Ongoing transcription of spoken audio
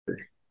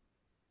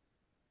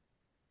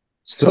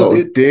Oh, So,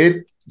 dude.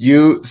 did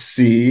you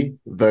see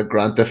the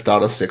Grand Theft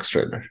Auto 6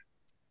 trailer?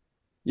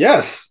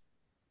 Yes.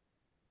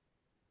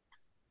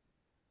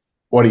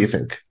 What do you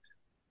think?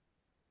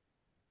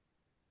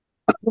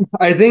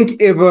 I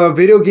think if a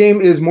video game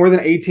is more than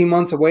 18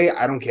 months away,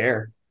 I don't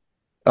care.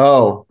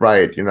 Oh,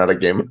 right. You're not a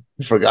gamer.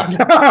 I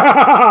forgot.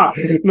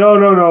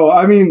 No.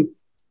 I mean,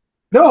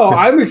 no,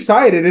 I'm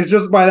excited. It's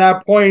just by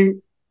that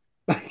point,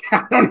 like,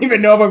 I don't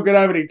even know if I'm gonna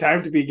have any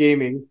time to be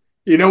gaming.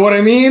 You know what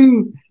I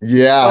mean?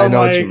 Yeah, So I I'm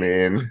know what you like,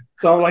 mean.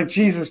 so I'm like,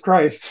 Jesus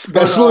Christ.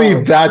 But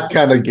Especially that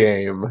kind of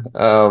game.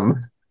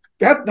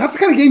 that's the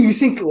kind of game you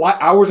sink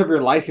hours of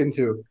your life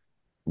into.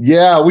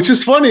 Yeah, which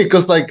is funny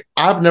because like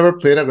I've never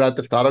played a Grand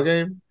Theft Auto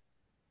game.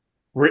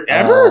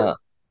 Ever? Uh,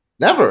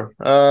 Never.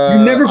 You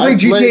never I played played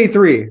GTA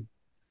 3.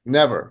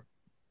 never.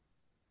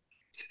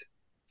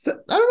 So,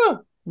 I don't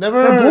know.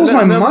 that Never, blows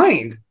my never,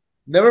 mind.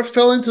 never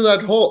fell into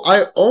that hole.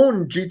 I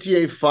own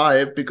GTA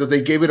 5 because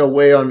they gave it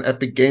away on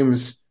Epic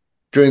Games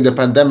during the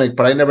pandemic,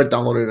 but I never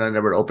downloaded it. I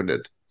never opened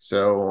it.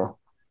 So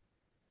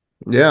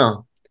yeah,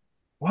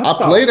 I What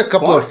the played a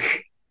couple fuck? of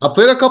I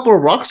played a couple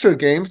of Rockstar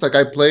games. Like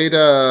I played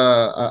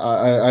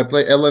I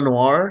played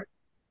Eleanor,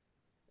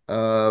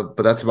 but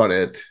that's about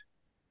it.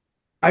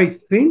 I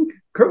think,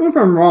 correct me if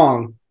I'm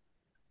wrong,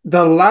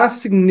 the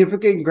last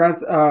significant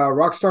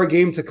Rockstar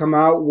game to come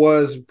out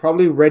was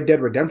probably Red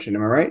Dead Redemption.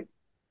 Am I right?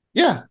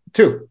 Yeah,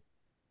 two.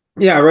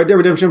 Yeah, Red Dead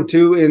Redemption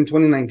 2 in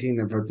 2019,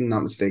 if I'm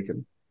not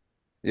mistaken.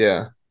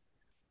 Yeah.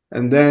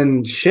 And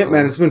then, shit,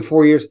 man, Uh, it's been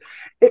 4 years.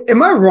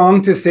 Am I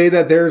wrong to say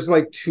that there's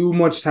like too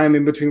much time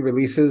in between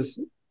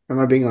releases? Am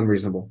I being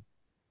unreasonable?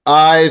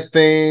 I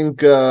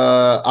think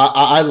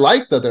I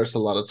like that there's a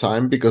lot of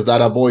time because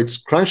that avoids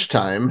crunch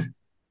time.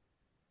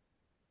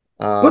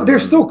 But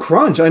there's still Um,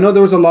 crunch. I know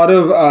there was a lot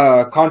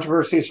of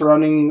controversy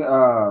surrounding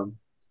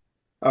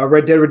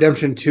Red Dead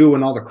Redemption 2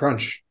 and all the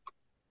crunch.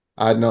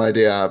 I had no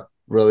idea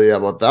really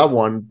about that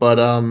one, but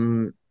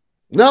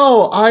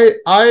no,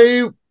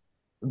 I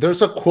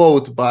there's a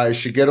quote by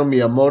Shigeru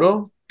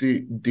Miyamoto.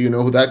 Do you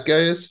know who that guy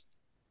is?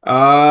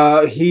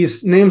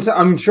 He's named.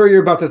 I'm sure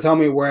you're about to tell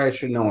me where I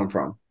should know him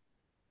from.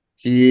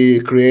 He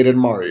created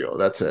Mario.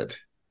 That's it.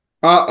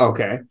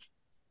 Okay,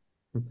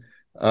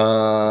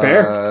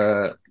 fair.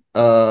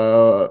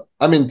 Uh,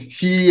 I mean,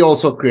 he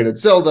also created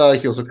Zelda.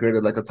 He also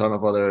created like a ton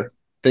of other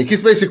things.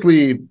 He's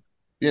basically,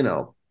 you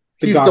know,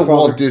 The he's the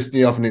Walt Godfather.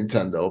 Disney of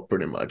Nintendo,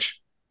 pretty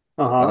much.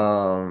 Uh huh.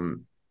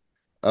 Um,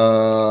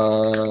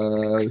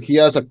 he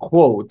has a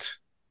quote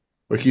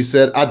where he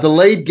said, "A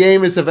delayed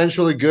game is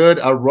eventually good.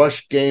 A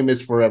rushed game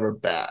is forever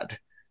bad."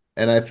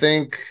 And I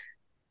think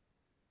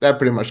that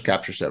pretty much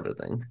captures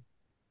everything.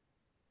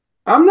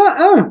 I'm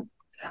not.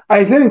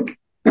 I think.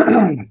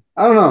 I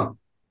don't know.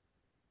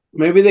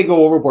 Maybe they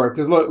go overboard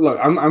because look.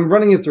 I'm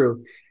running it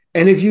through,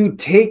 and if you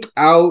take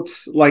out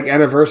like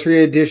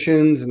anniversary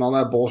editions and all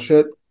that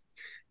bullshit,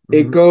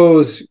 it Mm-hmm.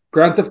 goes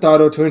Grand Theft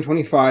Auto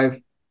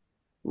 2025,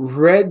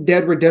 Red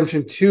Dead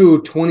Redemption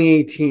 2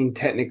 2018,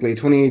 technically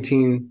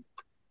 2018.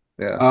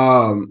 Yeah,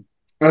 Um,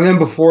 and then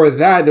before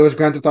that, there was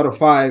Grand Theft Auto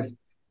 5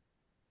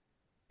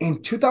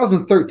 in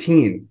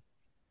 2013.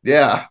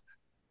 yeah.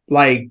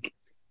 Like,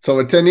 So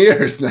in 10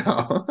 years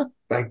now.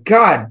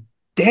 God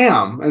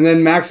damn. And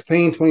then Max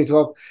Payne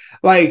 2012.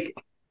 Like,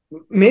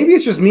 maybe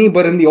it's just me,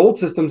 but in the old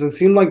systems, it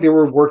seemed like they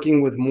were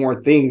working with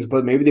more things,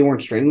 but maybe they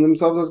weren't straining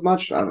themselves as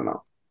much. I don't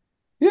know.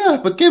 Yeah,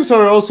 but games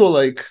are also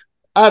like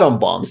atom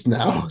bombs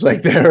now.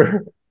 Like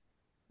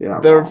You're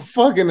not they're wrong.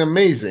 fucking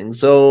amazing.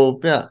 So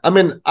yeah, I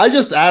mean, I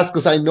just asked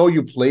because I know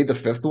you played the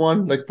fifth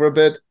one like for a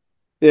bit.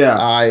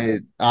 Yeah.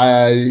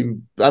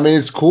 I mean,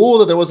 it's cool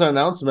that there was an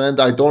announcement.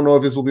 I don't know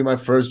if this will be my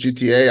first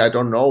GTA. I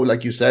don't know.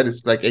 Like you said,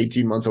 it's like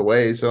 18 months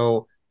away.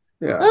 So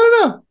I Yeah.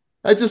 don't know.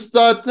 I just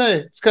thought, hey,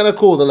 it's kind of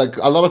cool that like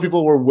a lot of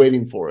people were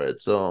waiting for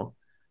it. So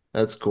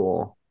that's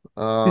cool.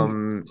 Did,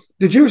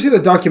 did you ever see the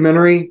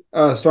documentary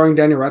starring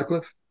Daniel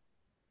Radcliffe?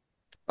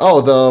 Oh,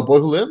 the boy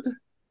who lived?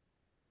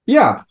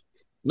 Yeah.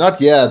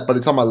 Not yet, but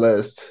it's on my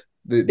list.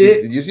 Did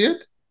It, you see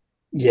it?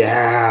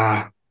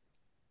 yeah.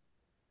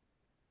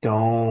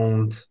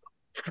 Don't.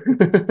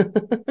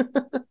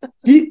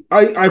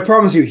 I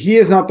promise you, he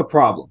is not the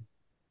problem.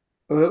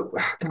 Uh,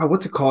 God,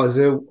 what's it called? Is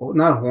it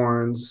not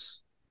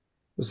horns?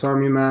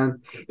 Disarm Me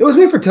Man. It was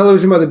made for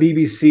television by the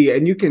BBC,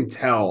 and you can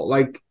tell,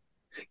 like,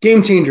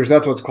 Game Changers.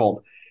 That's what it's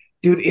called,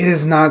 dude. It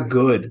is not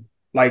good,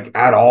 like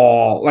at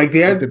all. Like they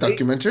Like had the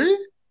documentary?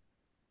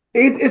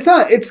 it's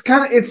not. It's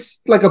kind of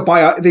it's like a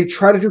bio. They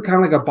try to do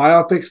kind of like a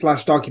biopic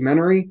slash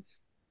documentary,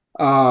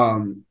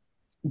 um,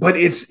 but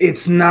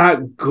it's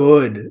not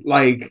good.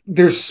 Like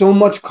there's so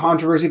much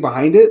controversy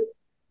behind it,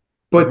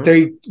 but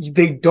Mm-hmm.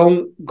 they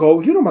don't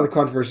go. You know about the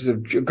controversies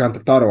of Grand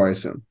Theft Auto, I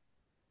assume.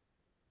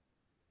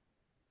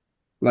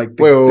 Like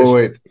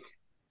Wait.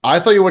 I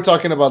thought you were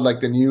talking about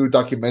like the new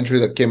documentary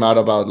that came out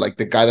about like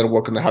the guy that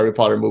worked on the Harry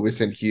Potter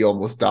movies and he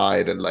almost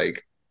died and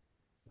like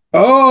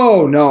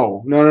Oh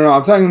no!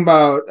 I'm talking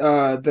about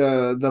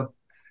the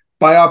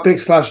biopic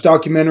slash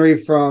documentary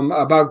from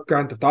about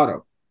Grand Theft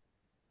Auto.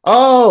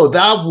 oh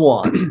that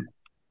one.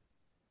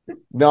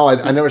 No,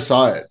 I never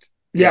saw it.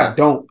 Yeah,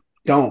 don't.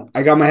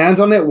 I got my hands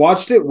on it,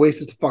 watched it,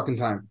 wasted the fucking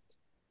time.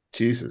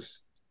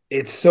 Jesus.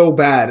 It's so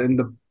bad, and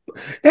it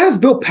has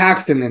Bill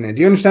Paxton in it.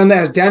 Do you understand that? It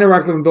has Daniel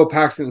Radcliffe and Bill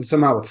Paxton, and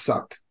somehow it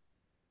sucked.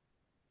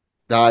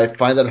 I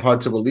find that hard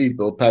to believe.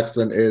 Bill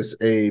Paxton is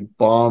a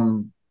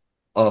bomb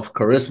of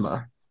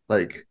charisma.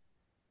 Like,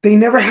 They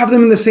never have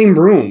them in the same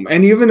room,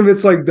 and even if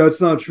it's like that's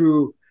not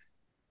true,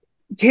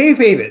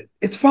 kayfabe it.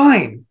 It's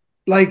fine.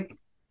 Like,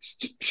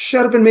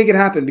 shut up and make it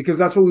happen because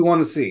that's what we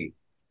want to see,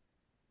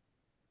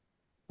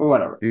 or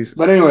whatever. But Jesus.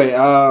 anyway,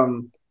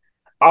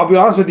 I'll be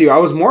honest with you. I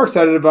was more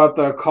excited about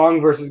the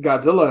Kong versus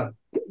Godzilla.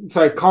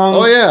 Sorry,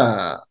 Oh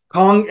yeah,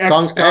 Kong X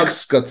Kong God.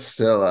 X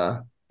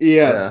Godzilla.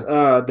 Yes,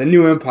 Yeah. the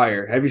new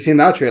Empire. Have you seen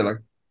that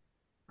trailer?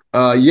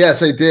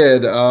 Yes, I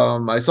did.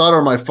 I saw it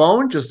on my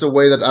phone, just the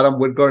way that Adam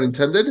Woodgard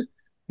intended,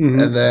 and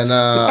Mm-hmm. then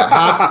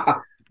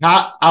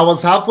I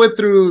was halfway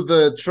through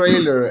the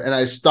trailer and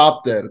I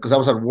stopped it because I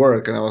was at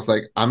work and I was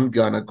like, I'm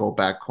gonna go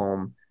back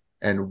home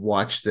and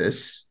watch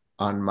this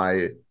on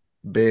my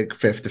big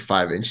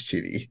 55-inch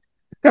TV.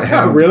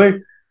 And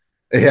Really?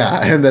 yeah,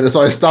 and then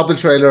so I stopped the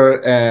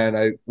trailer and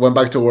I went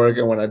back to work.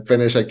 And when I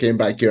finished, I came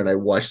back here and I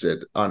watched it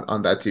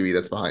on that TV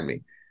that's behind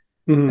me.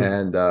 Mm-hmm.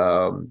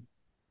 And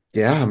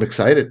yeah, I'm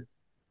excited.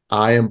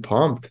 I am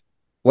pumped.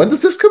 When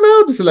does this come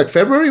out? Is it like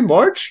February,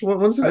 March? When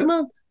does it I, come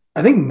out?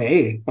 I think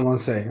May. I want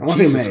to say. I want to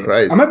say Jesus May. I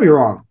Christ. might be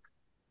wrong.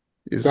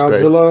 Jesus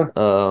Christ.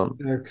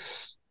 Godzilla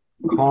X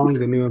Kong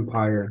the New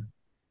Empire.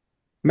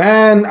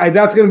 Man,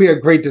 that's gonna be a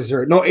great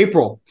dessert. No,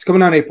 April. It's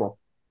coming out in April.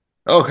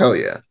 Oh hell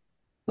yeah.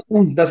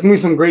 That's gonna be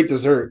some great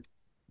dessert.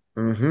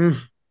 Mm-hmm.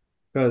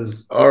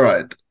 Because All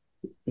right.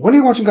 when are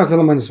you watching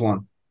Godzilla minus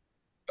one?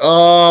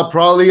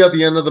 Probably at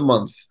the end of the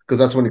month because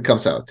that's when it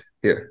comes out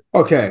here.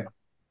 Okay.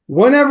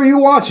 Whenever you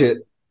watch it,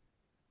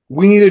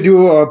 we need to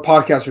do a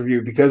podcast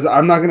review because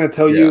I'm not gonna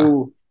tell Yeah.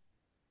 you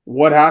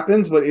what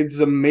happens, but it's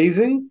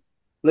amazing.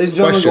 Ladies and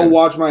gentlemen, go Question.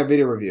 watch my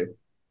video review.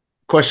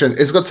 Question.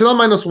 Is Godzilla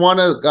minus one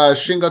a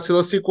Shin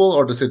Godzilla sequel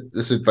or does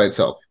it by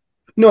itself?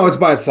 No, it's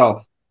by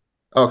itself.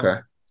 Okay.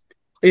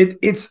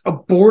 It's a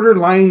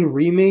borderline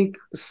remake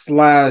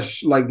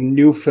slash like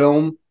new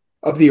film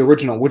of the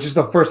original, which is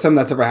the first time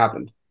that's ever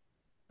happened.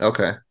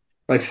 Okay.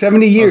 Like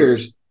 70 That's,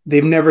 years,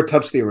 they've never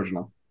touched the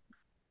original.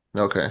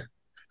 okay.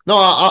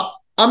 No,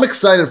 I'm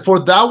excited for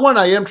that one.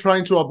 I am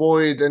trying to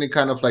avoid any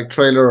kind of like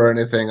trailer or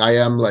anything. I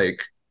am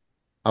like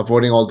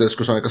avoiding all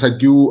discourse on it because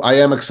I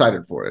am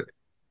excited for it.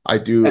 I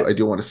do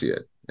want to see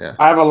it. Yeah.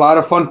 I have a lot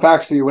of fun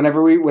facts for you.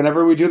 Whenever we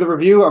do the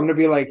review, I'm gonna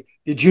be like,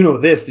 "Did you know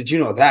this? Did you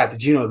know that?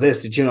 Did you know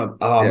this? Did you know?"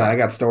 Oh man, Yeah. I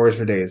got stories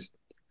for days.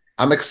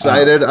 I'm Uh,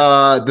 excited.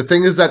 The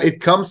thing is that it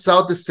comes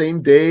out the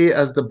same day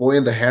as The Boy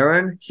and the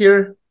Heron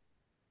here.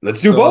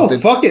 let's do So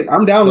both. Fuck it,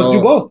 I'm down. Let's do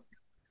so both.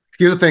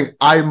 here's the thing.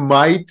 I'm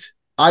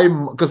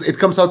because it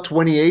comes out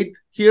 28th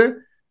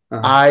here.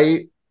 Uh,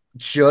 I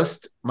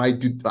just might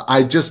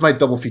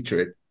double feature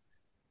it.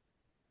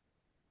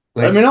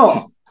 Let me Like know.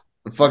 just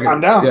fuck it.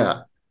 I'm down.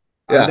 Yeah.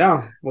 I'm Yeah.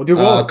 down. We'll do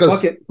both. Fuck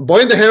Because it.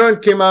 Boy and the Heron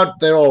came out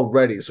there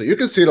already, so you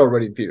can see it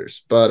already in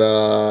theaters. But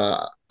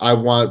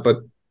but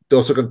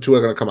those two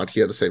are gonna come out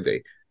here the same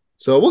day.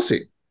 So we'll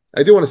see.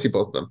 I do want to see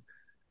both of them.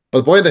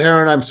 But Boy and the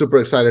Heron, I'm super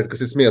excited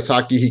because it's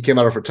Miyazaki. He came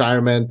out of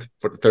retirement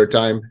for the third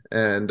time,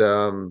 and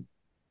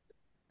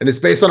it's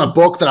based on a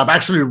book that I've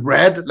actually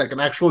read, like an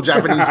actual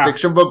Japanese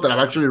fiction book that I've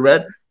actually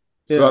read.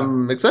 So Yeah.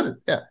 I'm excited.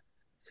 Yeah.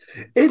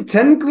 It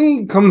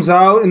technically comes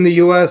out in the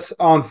US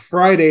on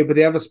Friday, but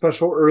they have a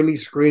special early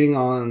screening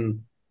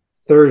on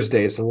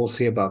Thursday, so we'll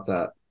see about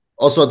that.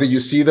 Also, did you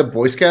see the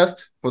voice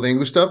cast for the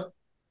English dub?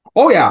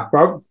 Oh yeah,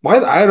 why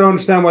I don't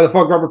understand why the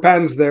fuck Robert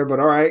Pattinson's there, but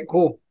all right,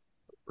 cool.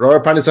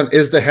 Robert Pattinson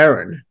is the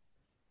Heron.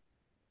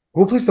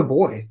 Who plays the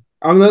boy?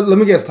 Let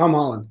me guess, Tom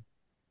Holland.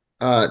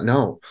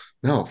 No,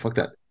 fuck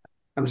that.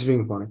 I'm just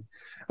being funny.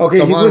 Okay,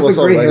 Tom he Holland plays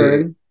the was Gray already,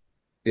 Heron.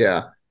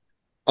 yeah.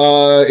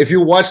 If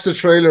you watch the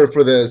trailer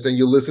for this and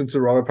you listen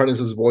to Robert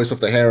Pattinson's voice of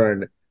the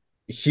Heron,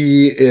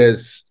 he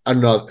is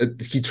another.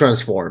 He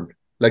transformed.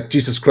 Like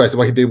Jesus Christ,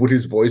 what he did with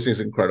his voice is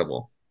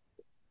incredible.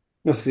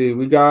 Let's see.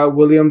 We got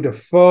William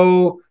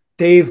Defoe,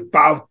 Dave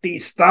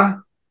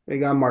Bautista. We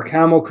got Mark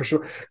Hamill,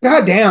 Christopher.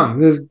 God damn,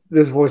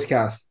 this voice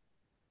cast.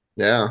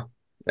 Yeah,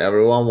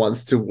 everyone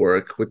wants to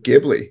work with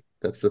Ghibli.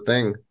 That's the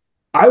thing.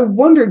 I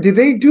wonder, did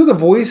they do the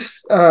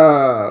voice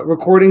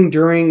recording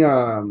during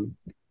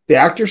the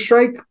actor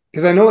strike?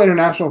 Because I know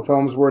international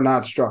films were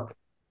not struck.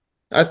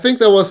 I think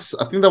that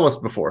was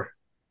before.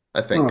 I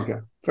Oh, think. okay,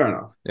 fair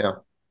enough. Yeah.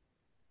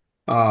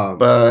 But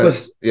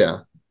But yeah,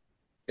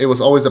 it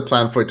was always a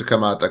plan for it to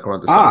come out like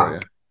around December.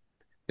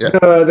 Yeah.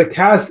 the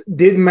cast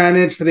did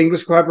manage for the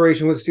English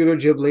collaboration with Studio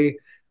Ghibli.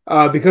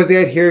 Because they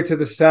adhered to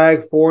the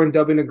SAG foreign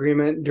dubbing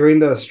agreement during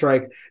the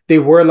strike, they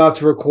were allowed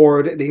to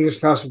record. The English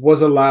cast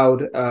was allowed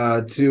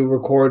to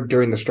record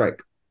during the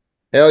strike.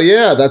 Hell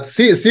yeah. That's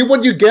see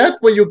what you get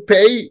when you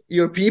pay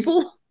your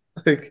people?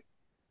 Like,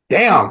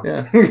 damn.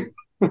 yeah.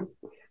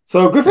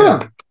 So good for Yeah.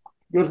 them.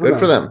 Good for Good them.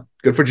 for them.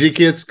 Good for G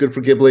Kids, good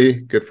for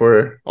Ghibli, good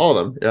for all of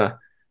them. Yeah.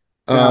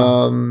 Yeah.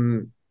 All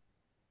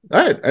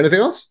right.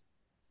 Anything else?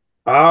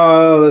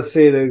 Let's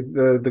see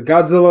the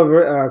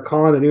Godzilla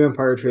Kong the New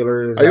Empire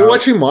trailer is Are you out.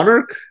 watching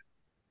Monarch?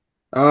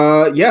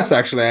 Yes,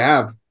 actually, I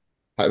have.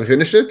 Have you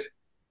finished it?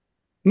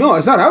 No,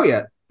 it's not out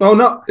yet. Oh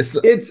no, It's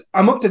the, it's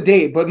I'm up to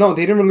date, but no,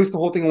 they didn't release the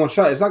whole thing in one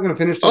shot. It's not going to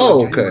finish till like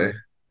oh, okay. January.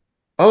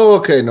 Oh,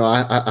 okay. No,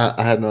 I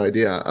had no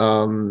idea.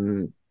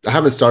 I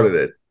haven't started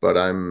it, but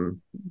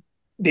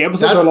The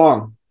episodes are that's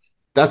long.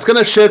 that's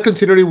gonna share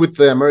continuity with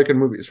the American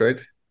movies, right?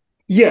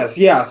 Yes,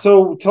 yeah.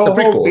 So The Toho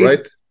prequel, base,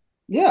 right?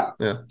 yeah.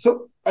 Yeah,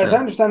 So as I yeah,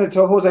 understand it,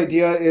 Toho's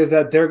idea is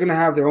that they're gonna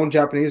have their own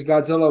Japanese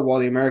Godzilla while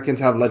the Americans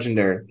have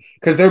Legendary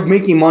because they're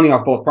making money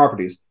off both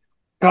properties.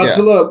 yeah.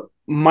 Godzilla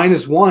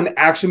minus one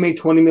actually made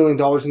 $20 million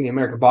in the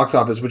American box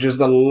office, which is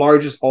the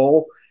largest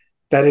haul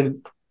that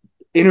an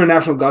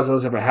international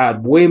Godzilla's ever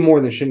had, way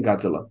more than Shin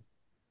Godzilla.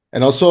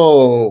 And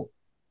also,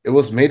 it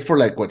was made for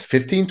like what,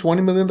 15,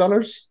 $20 million?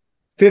 Like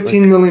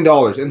 $15 million,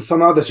 and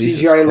somehow the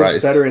Jesus CGI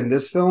looks better Christ, in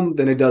this film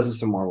than it does in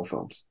some Marvel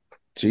films.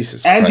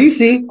 Jesus And Christ.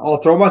 DC, I'll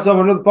throw myself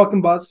under the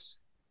fucking bus.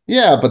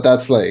 Yeah, but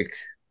that's like,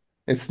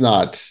 it's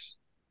not.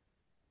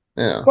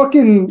 Yeah,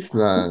 Fucking it's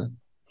not.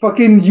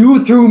 Fucking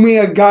you threw me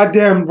a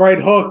goddamn right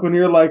hook when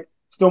you're like,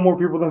 still more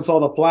people than saw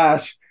the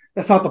Flash.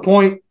 That's not the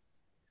point.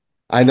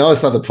 I know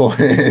it's not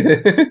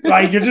the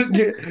Like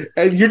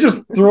point. you're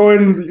just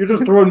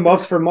throwing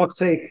muffs for muff's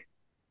sake.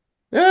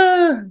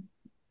 Yeah.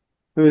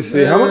 Let me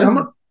see how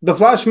much Eh. the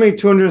Flash made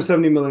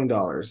 $270 million.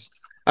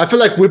 I feel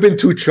like we've been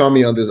too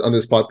chummy on this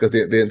podcast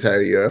the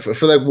entire year. I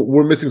feel like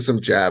we're missing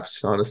some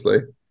jabs, honestly.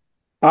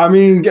 I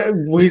mean,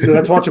 we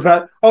let's watch a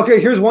pat.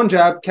 Okay, here's one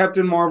jab.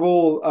 Captain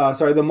Marvel.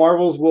 Sorry, the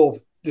Marvels will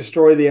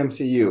destroy the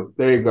MCU.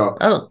 There you go.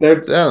 I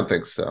don't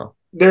think so.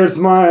 There's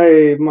my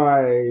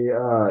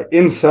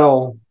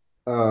incel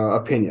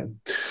opinion.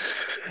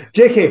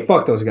 JK,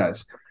 fuck those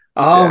guys.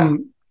 Yeah.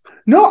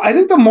 No, I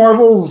think the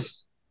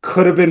Marvels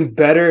could have been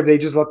better if they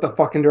just let the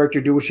fucking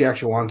director do what she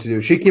actually wanted to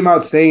do. She came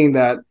out saying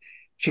that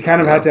she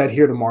kind of had Yeah. to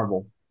adhere to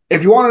Marvel.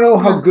 If you want to know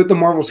how Yeah. good the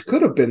Marvels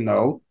could have been,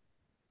 though,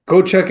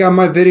 go check out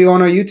my video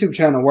on our YouTube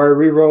channel where I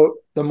rewrote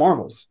the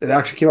Marvels. It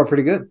actually came out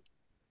pretty good.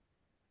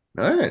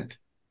 All right.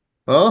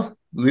 Well,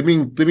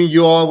 leaving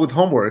you all with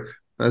homework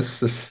as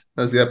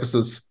the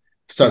episodes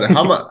started.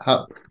 How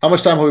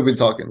much time have we been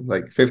talking?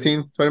 Like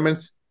 15, 20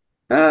 minutes?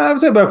 I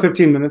would say about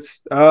 15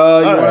 minutes.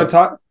 All You want to right.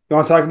 talk? You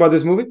want to talk about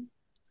this movie?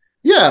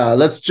 Yeah,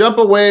 let's jump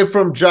away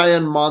from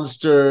giant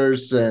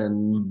monsters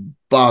and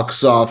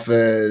box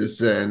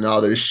office and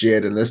other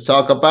shit, and let's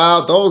talk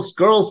about those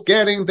girls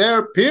getting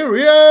their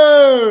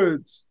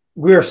periods.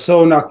 We are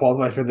so not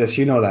qualified for this.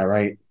 You know that,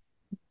 right?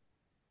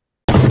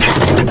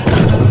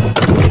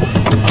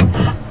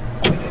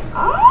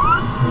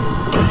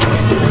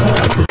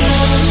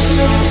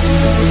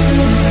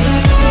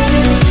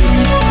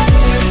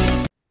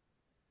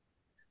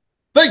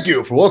 Thank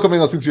you for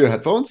welcoming us into your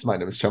headphones. My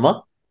name is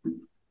Chema.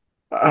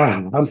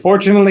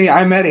 Unfortunately,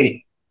 I'm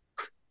Eddie.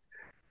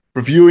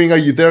 Reviewing Are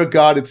You There,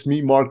 God? It's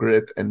me,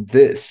 Margaret, and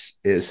this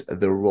is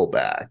The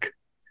Rollback.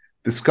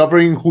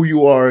 Discovering who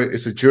you are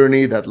is a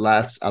journey that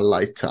lasts a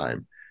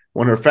lifetime.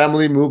 When her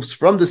family moves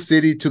from the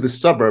city to the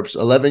suburbs,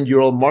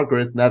 11-year-old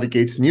Margaret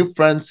navigates new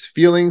friends,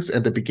 feelings,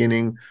 and the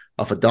beginning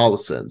of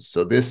adolescence.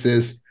 So this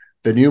is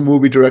the new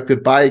movie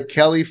directed by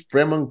Kelly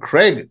Fremont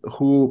Craig,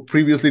 who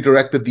previously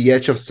directed The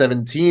Edge of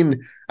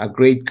 17, a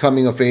great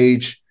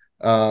coming-of-age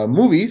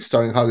movie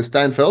starring Holly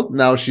Steinfeld.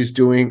 Now she's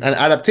doing an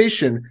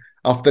adaptation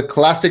of the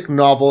classic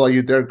novel Are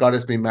You There, God?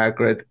 It's Me,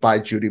 Margaret by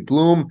Judy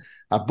Blume,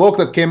 a book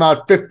that came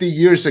out 50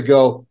 years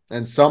ago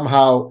and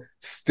somehow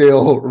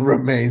still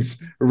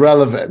remains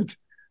relevant.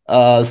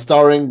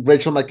 Starring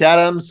Rachel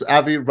McAdams,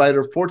 Avi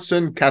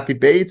Ryder-Fortson, Kathy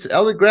Bates,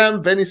 Ellie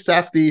Graham, Benny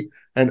Safdie,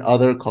 and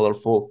other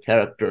colorful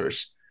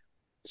characters.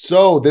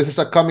 So this is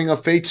a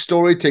coming-of-age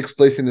story, takes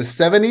place in the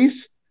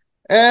 70s,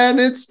 and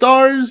it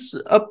stars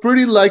a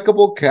pretty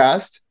likable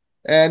cast.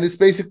 And it's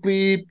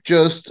basically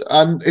just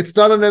it's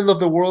not an end of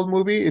the world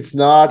movie. It's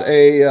not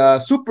a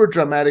super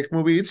dramatic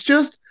movie. It's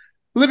just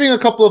living a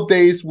couple of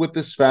days with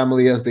this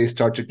family as they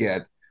start to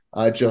get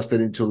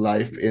adjusted into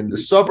life in the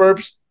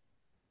suburbs,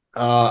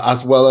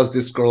 as well as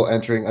this girl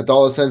entering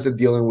adolescence and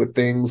dealing with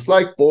things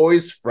like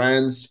boys,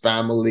 friends,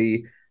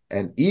 family,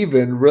 and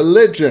even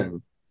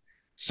religion.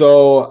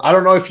 So I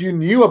don't know if you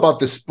knew about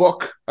this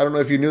book. I don't know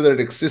if you knew that it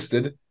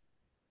existed.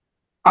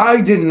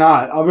 I did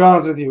not. I'll be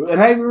honest with you. And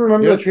I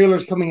remember the Yeah.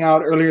 trailers coming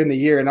out earlier in the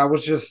year, and I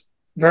was just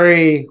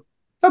very.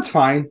 That's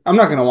fine. I'm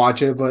not gonna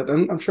watch it, but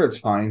I'm sure it's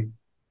fine.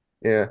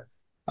 Yeah.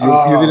 You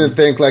didn't Um,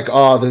 think like,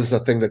 oh, this is a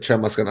thing that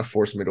Chema's gonna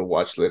force me to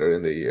watch later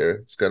in the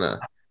year.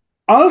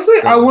 Honestly,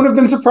 It's I gonna would have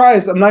been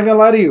surprised. I'm not gonna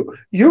lie to you.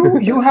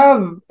 You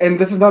have, and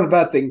this is not a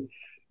bad thing.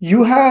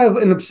 You have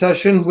an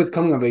obsession with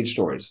coming of age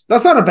stories.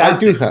 That's not a I bad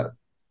do thing. have,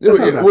 That's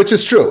not a bad which thing.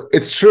 is true.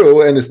 It's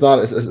true, and it's not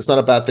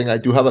a bad thing. I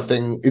do have a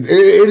thing. It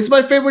is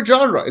my favorite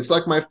genre. It's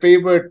like my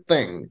favorite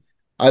thing.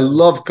 I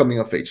love coming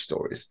of age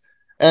stories.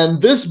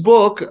 And this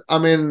book, I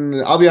mean,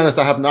 I'll be honest,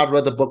 I have not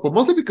read the book, but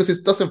mostly because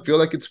it doesn't feel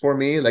like it's for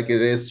me, like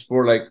it is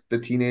for like the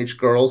teenage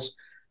girls.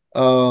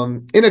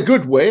 In a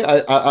good way.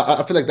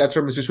 I feel like that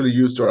term is usually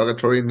used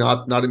derogatory,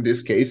 not in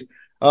this case.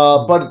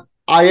 But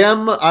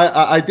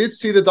I did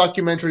see the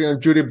documentary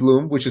on Judy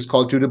Blume, which is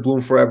called Judy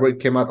Blume Forever. It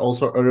came out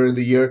also earlier in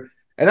the year,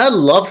 and I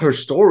loved her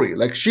story.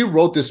 Like, she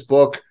wrote this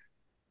book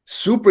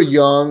super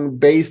young,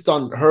 based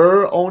on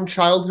her own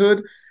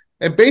childhood,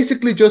 and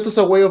basically just as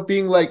a way of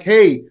being like,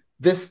 hey,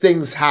 these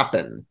things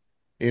happen,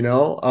 and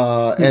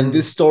Mm-hmm.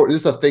 this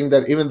is a thing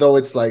that, even though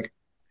it's like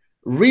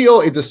real,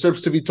 it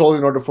deserves to be told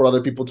in order for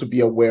other people to be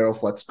aware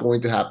of what's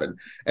going to happen.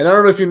 And I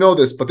don't know if you know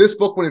this, but this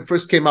book, when it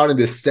first came out in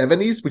the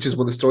 70s, which is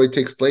when the story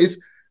takes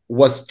place,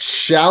 was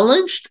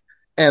challenged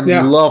and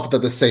Yeah, loved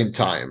at the same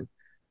time,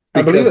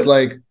 I believe because it.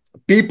 like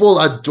people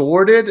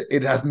adored it.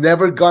 It has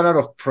never gone out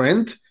of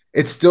print.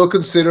 It's still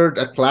considered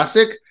a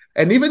classic.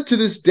 And even to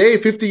this day,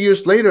 50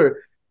 years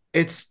later,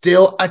 it's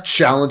still a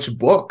challenge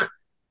book.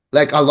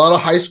 Like, a lot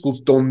of high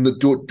schools do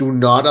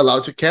not allow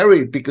to carry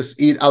it because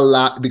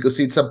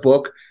it's a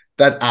book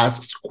that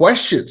asks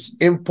questions,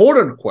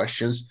 important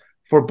questions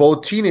for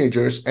both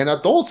teenagers and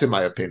adults, in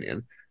my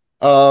opinion.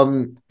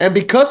 And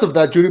because of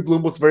that, Judy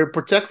Blume was very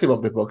protective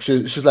of the book.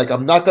 She's like,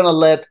 I'm not gonna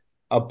let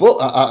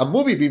a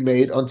movie be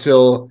made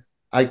until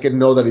I can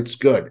know that it's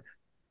good.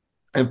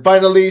 And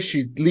finally,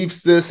 she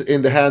leaves this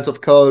in the hands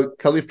of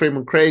Kelly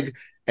Freeman Craig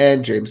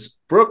and James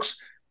Brooks.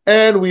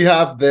 And we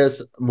have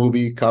this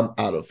movie come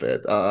out of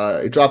it.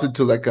 It dropped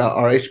into like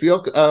our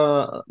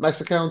HBO Max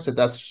accounts, and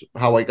that's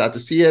how I got to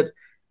see it.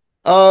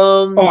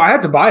 Oh, Um, I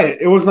had to buy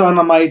it. It was not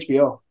on my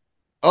HBO.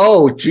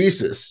 oh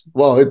Jesus!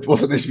 Well, it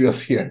wasn't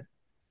HBO's here.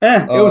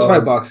 It was Um,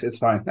 $5. It's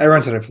fine. I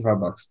rented it for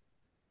 $5.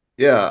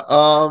 yeah.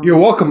 You're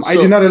welcome. I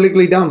did So not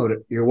illegally download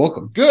it. You're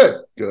welcome.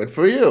 good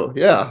for you.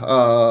 Yeah.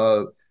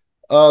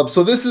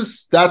 So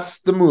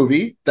that's the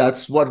movie.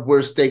 That's what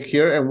we're stake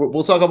here, and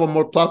we'll talk about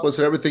more plot points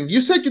and everything.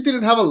 You said you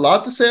didn't have a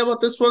lot to say about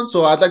this one,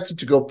 so I'd like you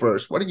to go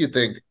first. What do you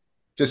think?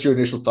 Just your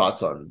initial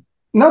thoughts on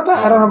Not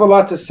that I don't have a on.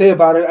 lot to say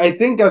about it. I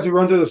think as we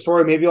run through the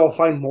story, maybe I'll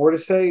find more to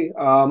say.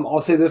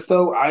 I'll say this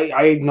though.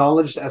 I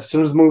acknowledged as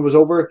soon as the movie was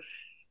over,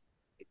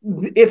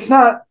 it's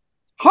not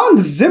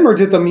Hans Zimmer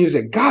did the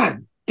music.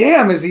 God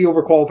damn, is he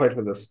overqualified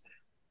for this?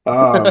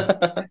 Um,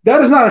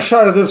 that is not a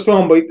shot at this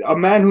film, but a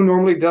man who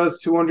normally does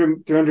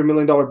 200, $300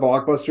 million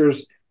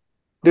blockbusters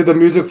did the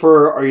music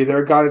for Are You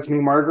There, God? It's Me,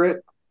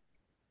 Margaret.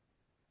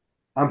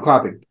 I'm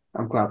clapping.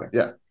 I'm clapping.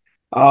 Yeah,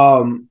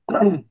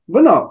 But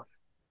no,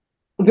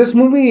 this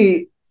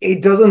movie,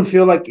 it doesn't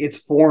feel like it's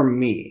for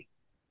me.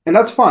 And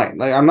that's fine.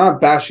 Like, I'm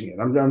not bashing it.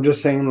 I'm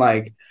just saying,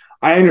 like,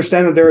 I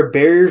understand that there are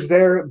barriers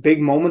there,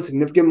 big moments,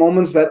 significant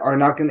moments that are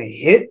not going to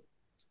hit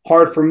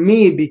hard for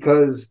me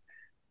because,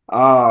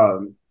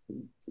 um,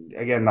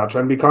 again, not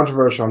trying to be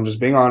controversial. I'm just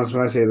being honest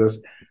when I say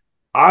this.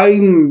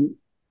 I'm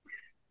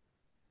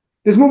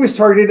this movie's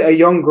targeted at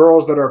young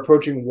girls that are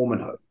approaching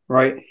womanhood,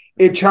 right?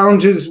 It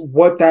challenges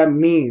what that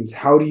means.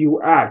 How do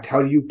you act?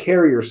 How do you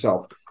carry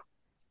yourself?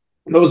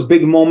 Those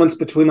big moments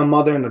between a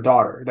mother and a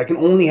daughter that can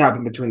only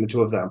happen between the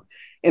two of them.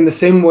 In the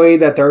same way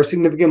that there are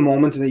significant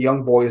moments in a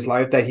young boy's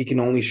life that he can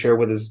only share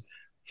with his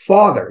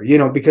father,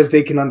 because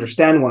they can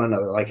understand one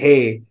another. Like,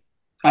 hey,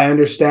 I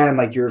understand,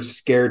 like, you're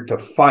scared to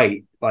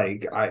fight.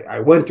 Like, I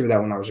went through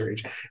that when I was your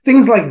age.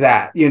 Things like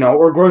that,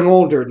 or growing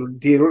older,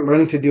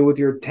 learning to deal with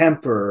your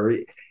temper.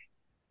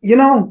 You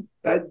know,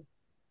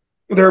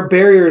 there are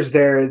barriers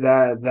there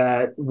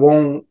that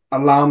won't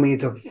allow me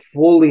to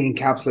fully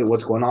encapsulate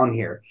what's going on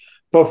here.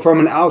 But from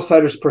an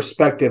outsider's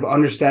perspective,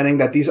 understanding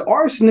that these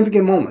are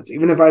significant moments,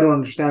 even if I don't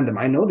understand them,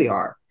 I know they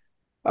are.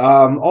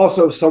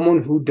 Also,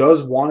 someone who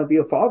does want to be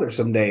a father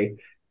someday,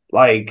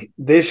 like,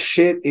 this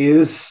shit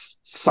is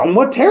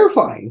somewhat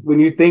terrifying when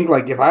you think,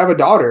 like, if I have a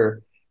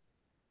daughter,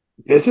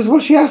 this is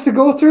what she has to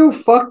go through.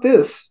 Fuck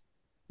this.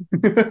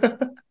 yeah.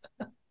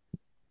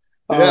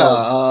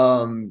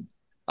 Um,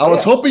 I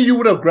was yeah. hoping you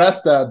would have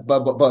grasped that, but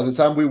by the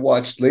time we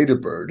watched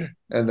Ladybird,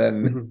 and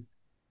then Mhm.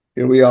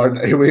 here we are.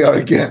 Here we are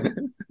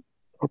again.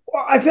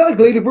 Well, I feel like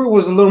Lady Bird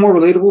was a little more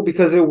relatable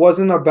because it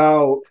wasn't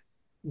about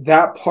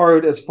that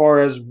part as far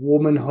as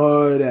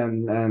womanhood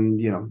and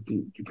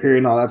period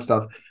and all that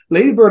stuff.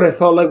 Lady Bird, I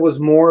felt like, was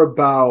more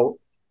about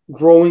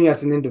growing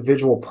as an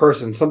individual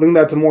person, something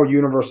that's a more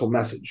universal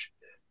message,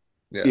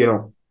 Yeah,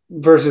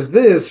 versus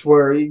this,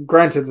 where,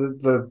 granted,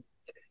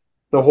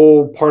 the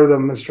whole part of the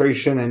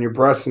menstruation and your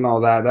breasts and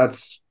all that,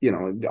 that's,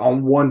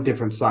 on one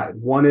different side.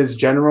 One is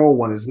general,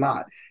 one is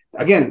not.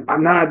 Again,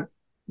 I'm not yeah,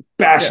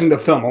 bashing the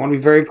film. I want to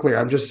be very clear.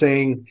 I'm just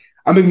saying,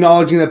 I'm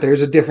acknowledging that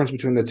there's a difference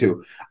between the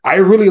two. I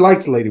really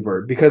liked Lady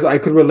Bird because I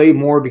could relate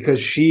more because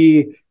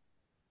she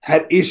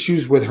had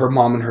issues with her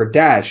mom and her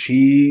dad.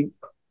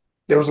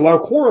 There was a lot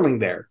of quarreling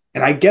there.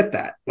 And I get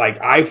that.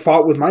 Like, I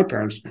fought with my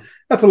parents.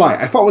 That's a lie.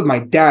 I fought with my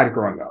dad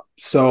growing up.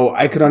 So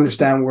I could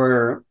understand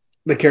where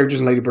the characters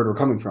in Lady Bird were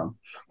coming from.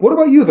 What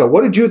about you, though?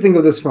 What did you think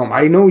of this film?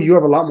 I know you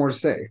have a lot more to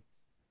say.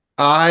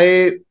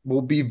 I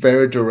will be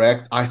very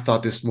direct. I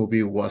thought this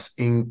movie was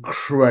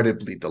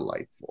incredibly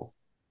delightful.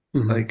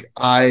 Mm-hmm. Like,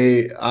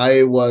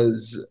 I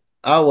was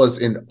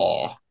in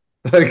awe.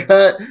 Like,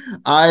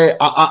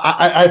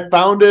 I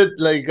found it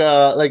like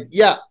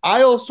yeah.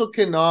 I also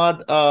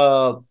cannot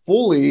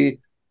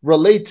fully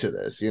relate to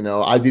this.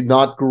 I did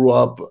not grow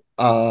up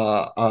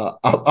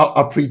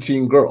a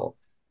preteen girl.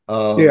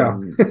 Yeah.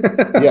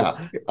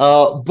 Yeah,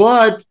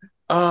 but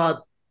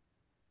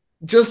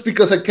just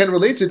because I can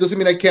relate to it doesn't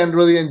mean I can't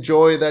really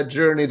enjoy that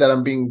journey that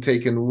I'm being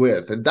taken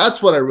with. And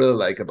that's what I really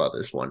like about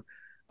this one.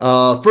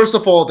 First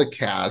of all, the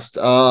cast.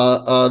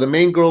 The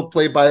main girl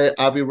played by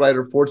Abby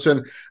Ryder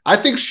Fortson. I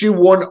think she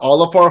won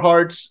all of our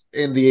hearts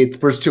in the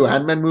first two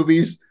Ant-Man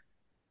movies.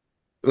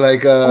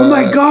 Like, Oh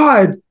my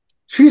God.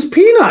 She's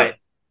Peanut.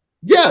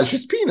 yeah,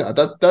 she's Peanut.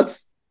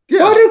 That's Why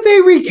yeah, did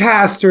they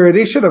recast her?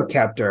 They should have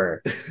kept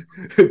her.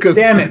 because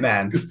Damn it,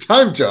 man. it's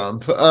time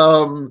jump.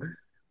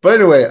 But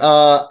anyway,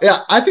 yeah,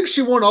 I think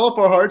she won all of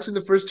our hearts in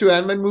the first two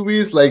Ant-Man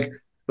movies. Like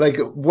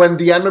when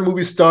the Ant-Man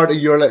movies start, and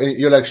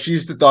you're like,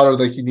 she's the daughter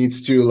that he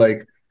needs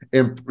to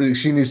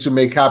she needs to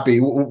make happy.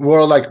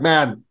 We're like,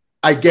 man,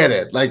 I get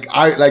it.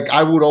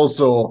 I would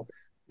also,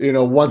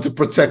 want to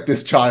protect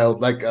this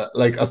child like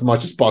as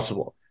much as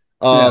possible.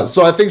 Yeah.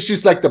 So I think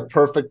she's like the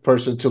perfect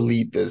person to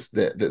lead this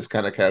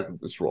kind of character,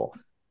 this role.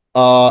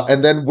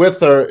 And then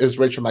with her is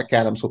Rachel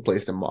McAdams, who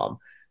plays the mom.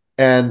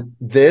 And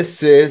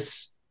this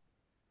is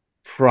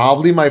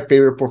probably my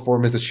favorite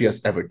performance that she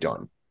has ever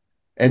done.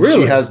 And she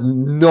Really? has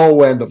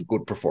no end of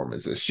good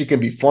performances. She can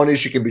be funny,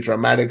 she can be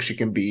dramatic, she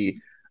can be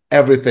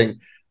everything.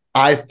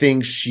 I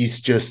think she's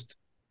just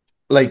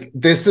like,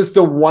 this is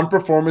the one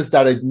performance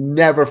that it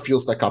never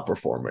feels like a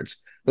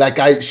performance.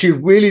 She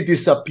really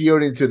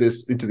disappeared into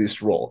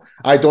this role.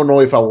 I don't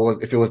know if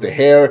it was the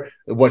hair,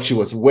 what she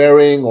was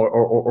wearing,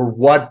 or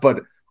what,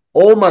 but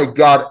oh my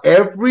God,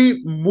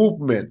 every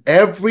movement,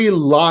 every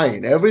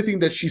line, everything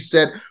that she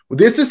said,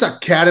 this is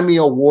Academy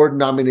Award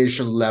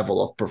nomination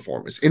level of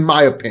performance, in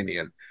my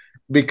opinion.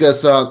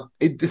 Because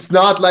it's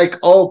not like,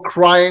 oh,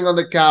 crying on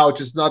the couch.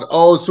 It's not,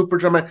 oh, super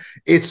dramatic.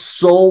 It's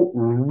so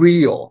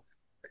real.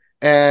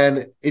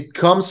 And it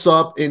comes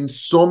up in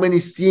so many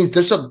scenes.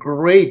 There's a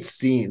great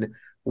scene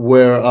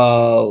where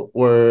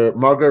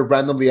Margaret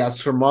randomly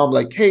asks her mom,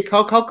 like, hey,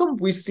 how come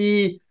we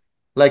see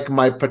like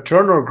my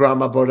paternal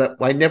grandma, but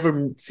I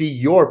never see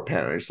your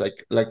parents,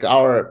 like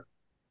our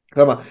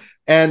grandma.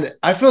 And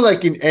I feel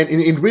like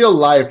in real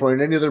life or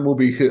in any other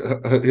movie,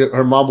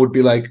 her mom would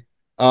be like,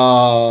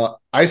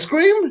 ice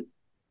cream?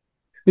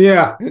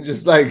 Yeah. And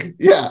just like,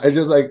 yeah, and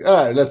just like,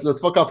 all right, let's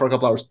fuck off for a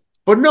couple hours.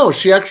 But no,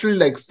 she actually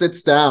like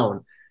sits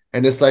down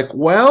and it's like,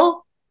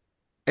 well,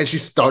 and she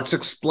starts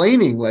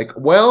explaining, like,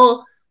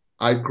 well,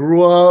 I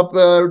grew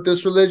up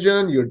this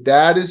religion. Your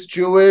dad is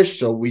Jewish,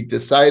 so we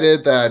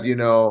decided that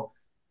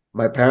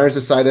my parents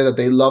decided that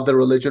they love the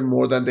religion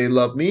more than they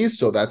love me,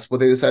 so that's what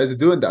they decided to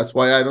do, and that's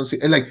why I don't see.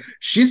 And like,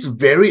 she's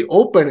very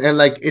open, and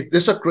like,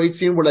 there's a great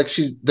scene where like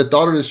the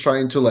daughter is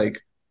trying to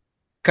like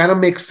kind of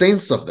make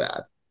sense of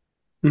that.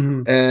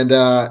 Mm-hmm. And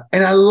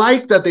I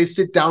like that they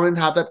sit down and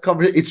have that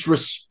conversation. It's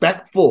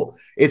respectful,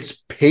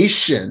 it's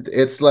patient,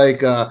 it's like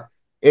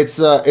it's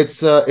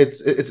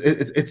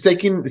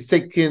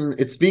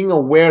being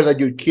aware that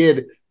your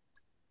kid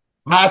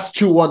has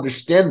to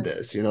understand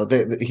this.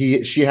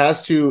 She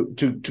has to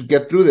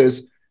get through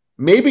this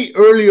maybe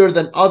earlier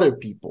than other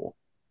people.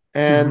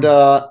 And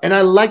Mm-hmm. and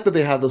I like that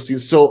they have those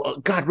scenes. So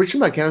God,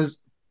 Richard McAdams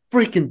is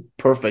freaking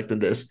perfect in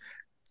this.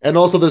 And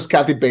also there's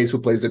Kathy Bates,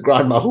 who plays the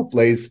grandma, who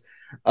plays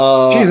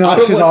I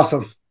don't She's want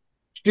awesome.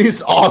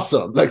 she's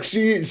awesome. Like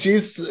she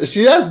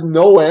has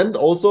no end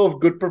also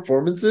of good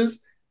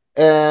performances.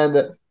 And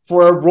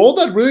for a role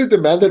that really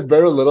demanded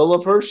very little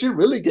of her, she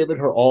really gave it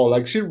her all.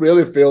 Like, she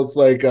really feels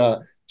like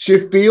she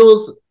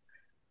feels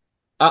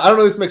I don't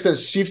know if this makes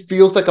sense. She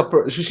feels like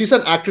she's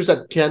an actress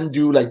that can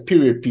do like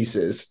period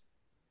pieces.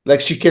 Like,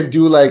 she can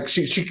do like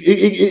she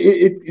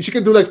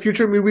can do like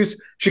future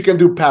movies. She can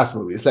do past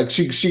movies. Like,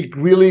 she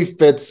really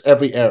fits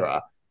every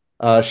era.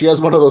 She has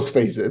one of those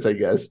faces, I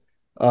guess.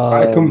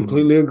 I Um,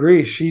 completely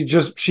agree.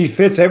 She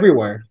fits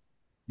everywhere.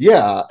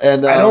 yeah, I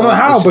don't know and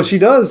how, but she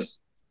does.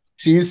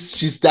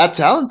 she's that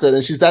talented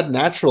and she's that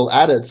natural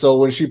at it. So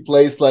when she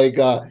plays like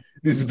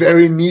this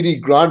very needy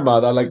grandma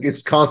that like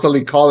is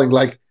constantly calling,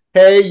 like,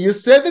 hey, you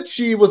said that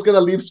she was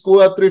gonna leave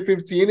school at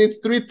 3:15. It's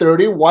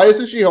 3:30. Why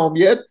isn't she home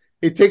yet?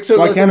 It takes her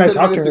Why less than can't I 10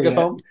 talk to minutes to her get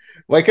yet? home.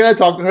 Why can't I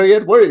talk to her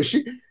yet? Where is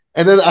she?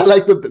 And then I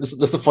like that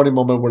there's a funny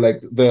moment where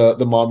like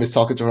the mom is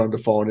talking to her on the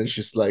phone and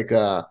she's like,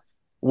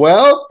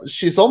 well,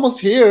 she's almost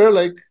here.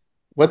 Like,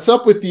 what's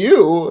up with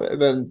you?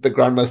 And then the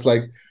grandma's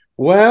like,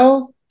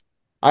 well,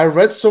 I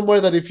read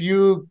somewhere that if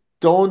you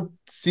don't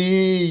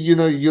see,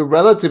 your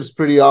relatives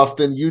pretty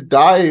often, you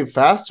die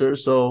faster.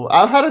 So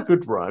I've had a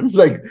good run.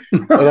 Like,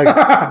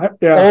 Yeah.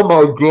 oh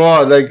my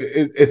God, like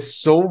it's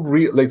so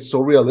real, like so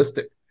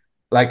realistic.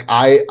 Like,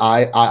 I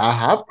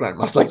have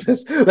grandmas like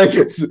this. Like,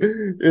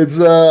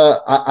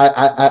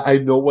 I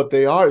know what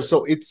they are.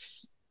 So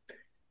it's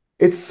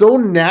so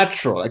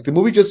natural. Like, the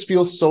movie just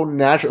feels so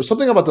natural.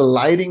 Something about the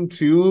lighting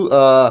too.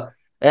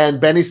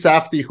 And Benny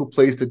Safdie, who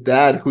plays the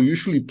dad, who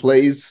usually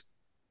plays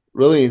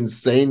really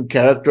insane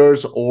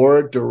characters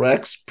or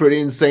directs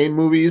pretty insane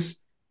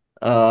movies.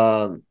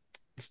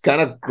 It's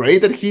kind of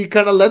great that he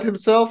kind of let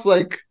himself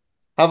like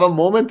have a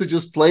moment to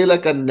just play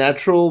like a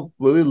natural,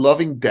 really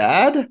loving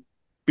dad.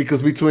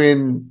 Because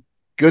between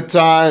Good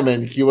Time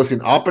and he was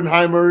in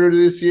Oppenheimer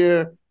this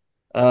year,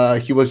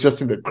 he was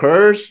just in The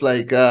Curse.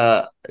 Like,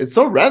 it's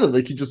so random.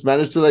 Like, he just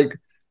managed to like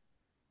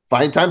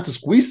find time to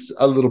squeeze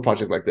a little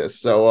project like this.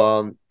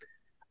 So,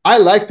 I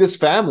like this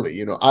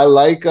family. I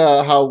like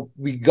how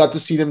we got to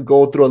see them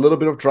go through a little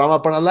bit of drama,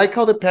 but I like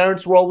how the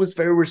parents were always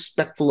very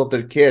respectful of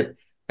their kid.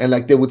 And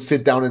like they would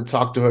sit down and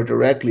talk to her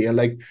directly, and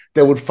like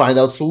they would find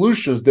out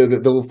solutions. They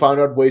would find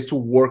out ways to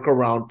work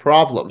around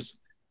problems.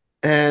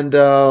 And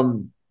I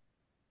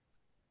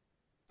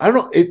don't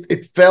know.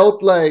 It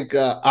felt like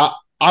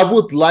I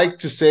would like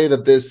to say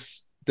that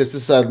this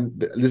is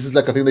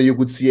like a thing that you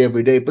would see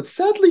every day, but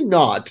sadly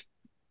not. I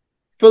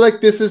feel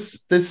like this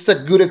is a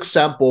good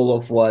example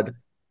of what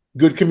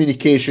good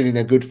communication in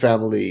a good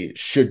family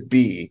should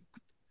be.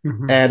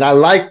 Mhm. And I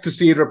like to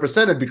see it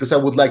represented because I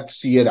would like to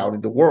see it out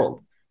in the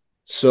world.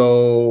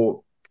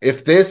 So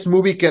if this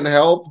movie can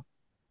help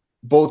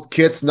both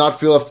kids not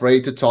feel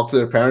afraid to talk to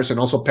their parents, and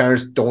also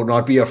parents don't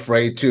not be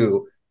afraid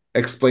to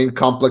explain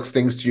complex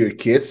things to your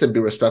kids and be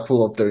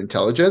respectful of their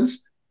intelligence,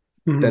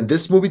 then Mhm.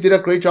 this movie did a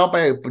great job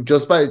by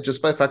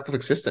the fact of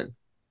existing.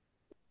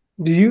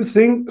 Do you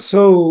think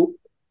so?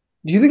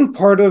 Do you think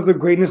part of the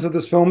greatness of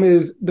this film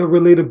is the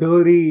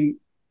relatability,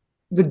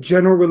 the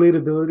general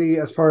relatability,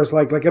 as far as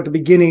like at the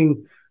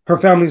beginning, her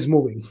family's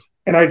moving,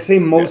 and I'd say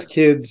Yeah. most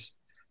kids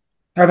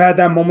have had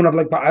that moment of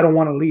like, but I don't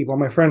want to leave. All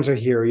my friends are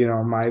here.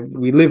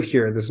 We live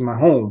here. This is my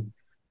home.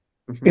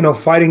 Mm-hmm.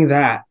 Fighting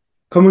that,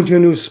 coming to a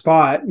new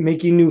spot,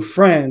 making new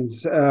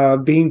friends,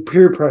 being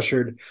peer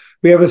pressured.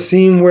 We have a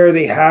scene where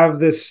they have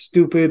this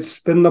stupid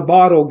spin the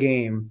bottle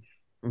game,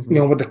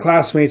 Mm-hmm. with the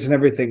classmates and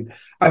everything.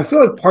 I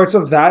feel like parts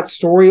of that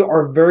story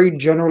are very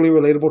generally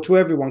relatable to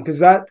everyone because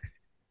that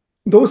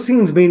those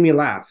scenes made me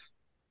laugh.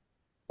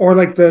 Or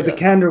like the Yeah.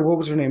 candor, what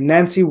was her name?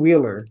 Nancy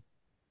Wheeler,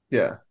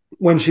 Yeah.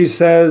 when she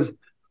says,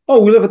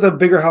 "Oh, we live at the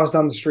bigger house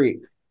down the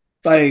street."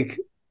 Like,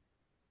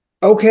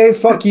 okay,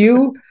 fuck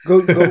you.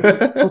 Go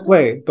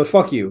play, but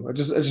fuck you. I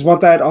just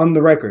want that on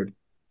the record.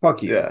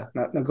 Fuck you. Yeah.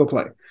 Not go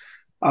play.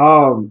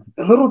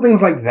 Little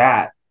things like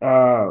that.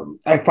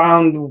 I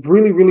found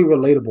really really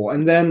relatable,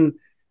 and then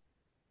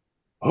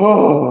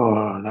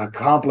the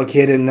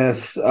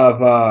complicatedness of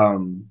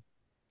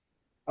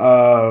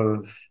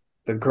the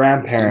You mean?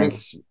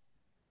 grandparents.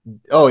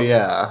 Oh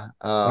yeah.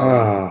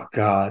 Oh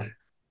God,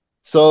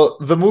 So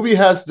the movie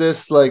has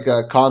this like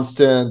a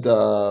constant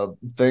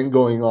thing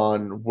going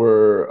on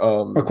where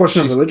a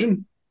question of she's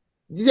religion.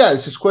 yeah,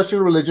 she's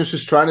questioning religion.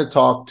 She's trying to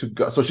talk to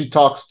God. So she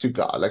talks to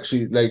God, like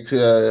she like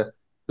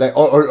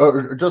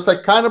or just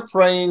like kind of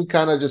praying,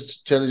 kind of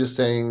just generally just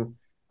saying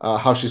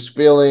how she's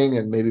feeling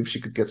and maybe if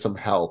she could get some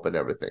help and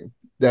everything.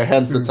 There,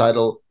 hence the Mhm.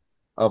 title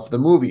of the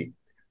movie.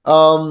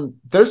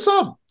 There's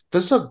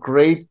a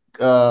great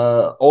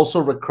also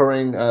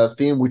recurring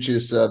theme, which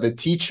is the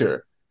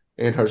teacher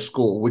in her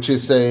school, which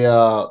is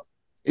a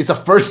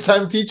first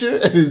time teacher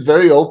and is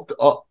very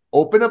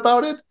open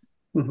about it.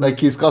 Mhm. Like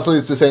he's constantly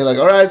just saying like,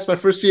 all right, it's my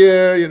first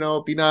year,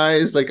 be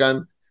nice, like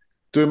I'm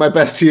doing my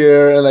best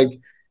here. And like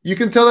you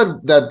can tell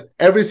that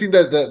every scene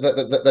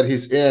that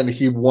he's in,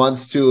 he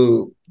wants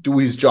to do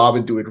his job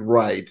and do it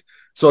right.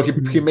 So he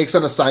Mhm. makes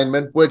an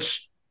assignment,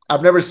 which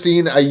I've never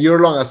seen a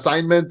year-long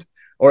assignment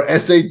or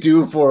essay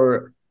do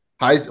for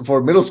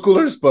middle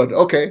schoolers, but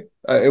okay.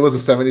 It was the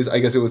 70s. I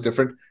guess it was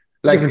different.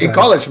 Like Different in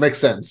times. college makes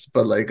sense,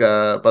 but like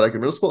in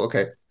middle school,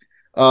 okay.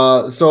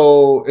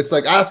 So it's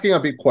like asking a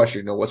big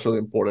question, what's really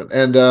important.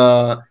 And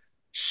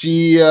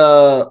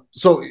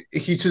so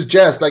he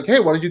suggests, like, hey,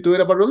 why don't you do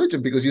it about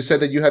religion? Because you said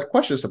that you had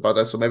questions about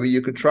that. So maybe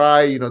you could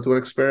try, do an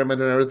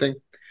experiment and everything.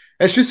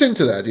 And she's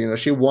into that,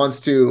 she wants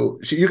to,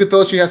 you could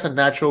tell she has a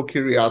natural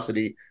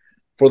curiosity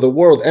for the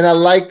world. And I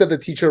like that the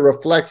teacher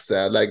reflects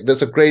that. Like,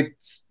 there's a great,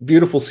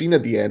 beautiful scene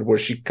at the end where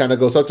she kind of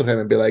goes up to him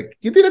and be like,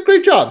 you did a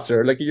great job,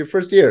 sir. Like in your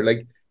first year,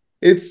 like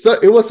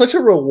it was such a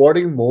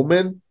rewarding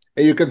moment,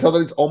 and you can tell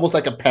that it's almost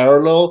like a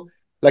parallel.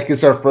 Like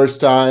it's our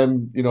first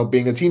time,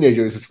 being a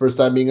teenager. It's his first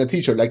time being a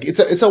teacher. Like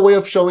it's a way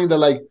of showing that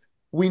like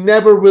we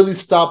never really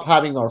stop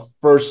having our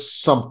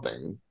first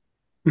something.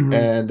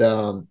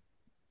 Mhm.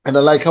 And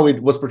I like how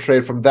it was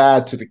portrayed from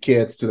that to the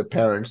kids, to the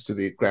parents, to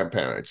the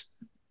grandparents.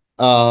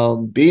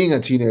 Being a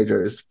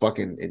teenager is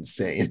fucking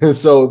insane.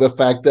 So the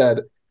fact that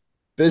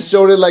they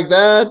showed it like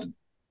that,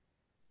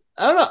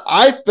 I don't know.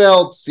 I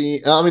felt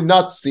seen. I mean,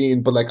 not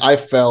seen, but like I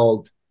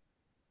felt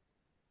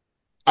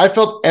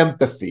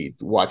empathy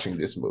watching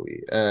this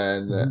movie,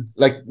 and Mhm.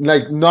 like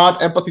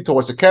not empathy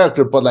towards the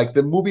character, but like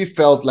the movie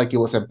felt like it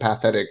was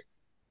empathetic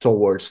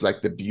towards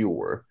like the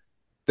viewer.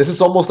 This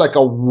is almost like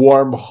a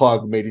warm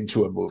hug made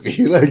into a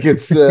movie. Like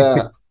it's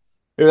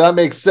if that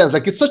makes sense.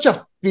 Like it's such a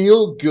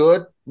feel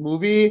good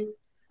movie,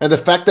 and the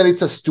fact that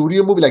it's a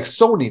studio movie, like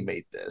Sony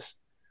made this.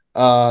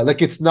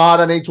 Like it's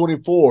not an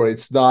A24,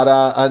 it's not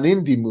an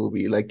indie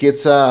movie. Like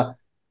it's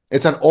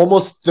an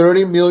almost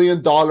 $30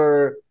 million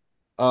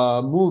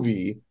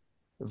movie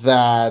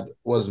that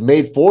was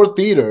made for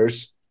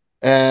theaters,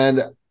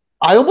 and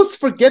I almost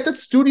forget that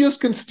studios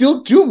can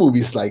still do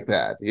movies like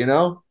that. You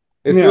know,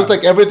 it feels Yeah.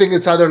 like everything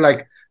is either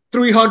like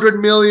 300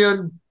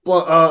 million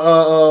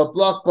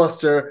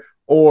blockbuster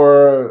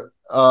or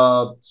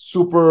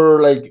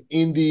super like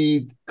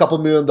indie couple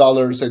 $1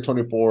 million, say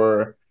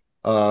 24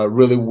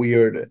 really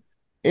weird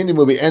indie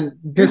movie. And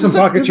Here's some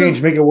pocket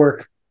change, make it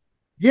work.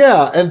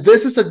 yeah, and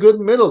this is a good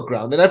middle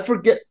ground. And I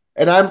forget,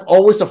 and I'm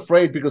always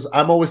afraid because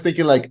I'm always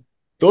thinking like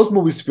those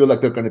movies feel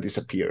like they're going to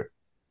disappear.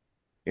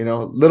 You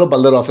know, little by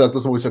little, I feel like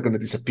those movies are going to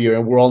disappear,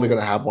 and we're only going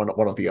to have one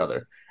or the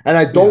other. And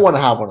I don't Yeah. want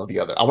to have one or the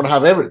other. I want to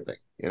have everything.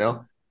 You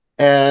know,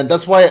 and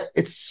that's why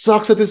it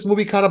sucks that this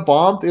movie kind of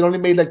bombed. It only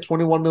made like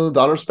 $21 million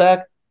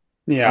back,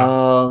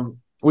 Yeah.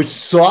 which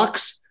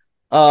sucks.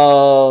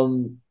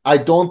 I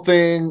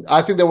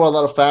think there were a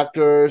lot of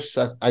factors.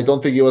 I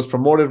don't think it was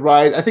promoted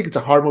right. I think it's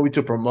a hard movie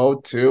to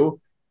promote too.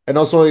 And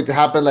also it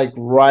happened like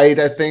right,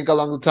 I think,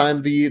 along the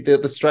time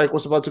the strike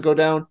was about to go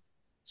down.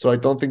 So I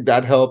don't think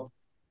that helped.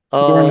 You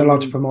weren't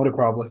allowed to Um promote it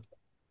probably.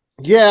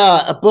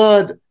 yeah,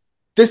 but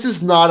this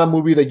is not a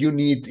movie that you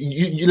need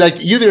you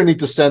like you didn't need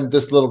to send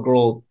this little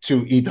girl to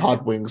eat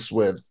hot wings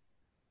with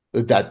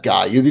that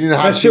guy. You didn't That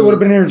have shit would have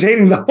to. been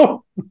entertaining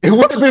though. It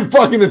would have been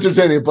fucking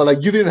entertaining, but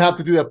like you didn't have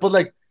to do that. But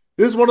like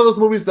this is one of those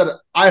movies that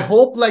I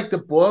hope like the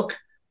book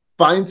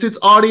finds its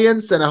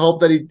audience, and I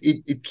hope that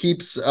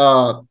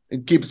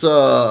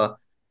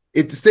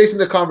it stays in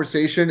the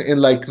conversation in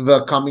like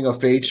the coming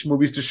of age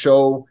movies to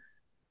show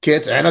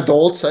kids and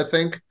adults, I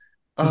think.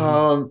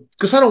 Mhm.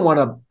 Because I don't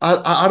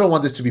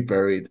want this to be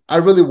buried. I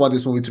really want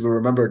this movie to be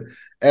remembered.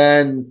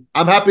 And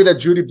I'm happy that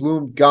Judy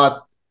Blume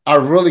got a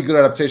really good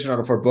adaptation out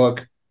of her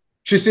book.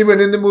 She's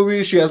even in the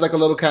movie. She has like a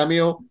little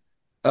cameo.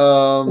 What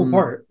Um,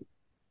 part?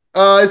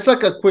 it's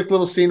like a quick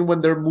little scene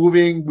when they're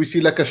moving. We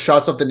see like a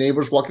shots of the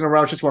neighbors walking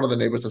around. She's one of the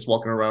neighbors that's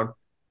walking around.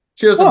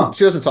 Oh,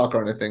 She doesn't talk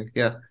or anything.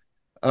 Yeah.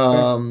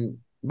 okay.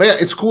 But yeah,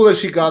 it's cool that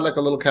she got like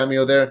a little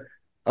cameo there.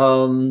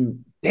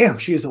 Damn,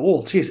 she is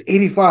old. She is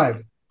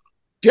 85.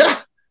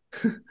 Yeah.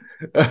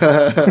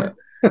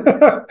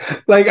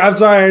 Like, I'm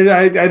sorry,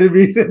 I didn't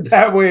mean it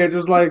that way. It's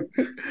just like,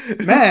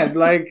 man,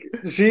 like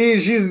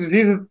she's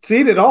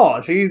seen it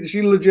all.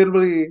 She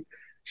legitimately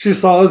she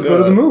saw us go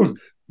to the Yeah. moon.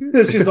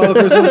 She saw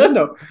the first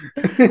Nintendo.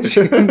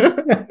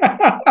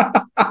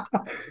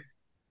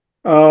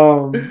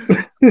 um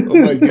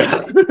Oh my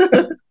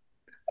god.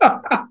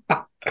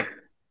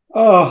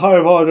 oh, I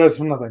apologize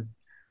for nothing.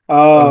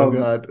 Oh Um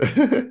god.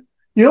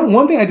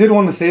 one thing I did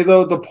want to say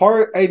though, the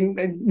part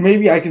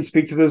maybe I can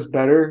speak to this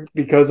better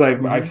because I've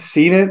Mhm.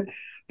 seen it.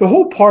 The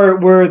whole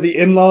part where the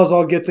in-laws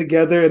all get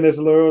together and there's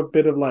a little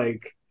bit of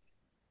like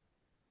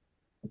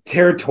Yeah.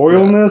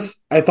 territorialness,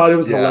 I thought it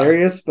was Yeah.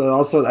 hilarious, but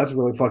also that's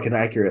really fucking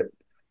accurate.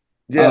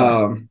 Yeah.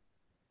 Um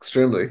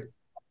Extremely.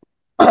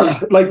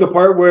 like the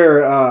part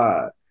where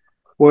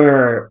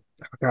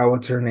God,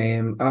 what's her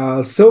name?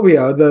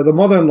 Sylvia, the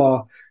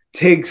mother-in-law,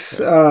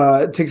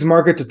 Yeah. takes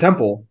Margaret to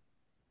temple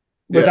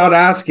Yeah. without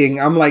asking.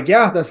 I'm like,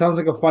 yeah, that sounds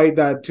like a fight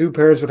that two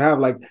parents would have.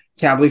 Like,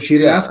 can't believe she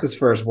didn't ask Yeah. us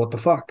first. What the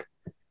fuck?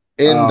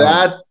 In Um,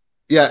 that,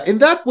 yeah, in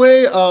that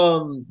way,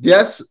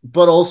 yes,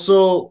 but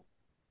also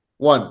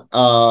one,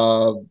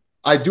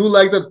 I do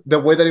like that the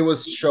way that it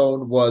was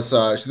shown was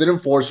she didn't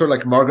force her,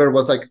 like Margaret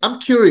was like, I'm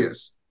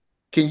curious.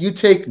 Can you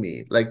take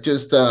me? Like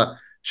just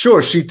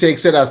sure, she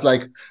takes it as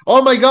like,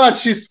 oh my god,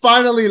 she's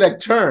finally like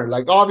turned.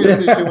 Like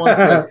obviously she wants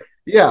like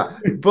yeah.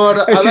 yeah. But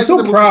And I she's like that so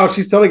the proud. movie's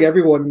She's telling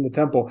everyone in the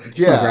temple, it's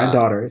my yeah,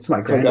 granddaughter. It's my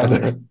it's like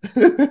granddaughter.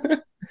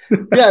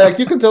 yeah, like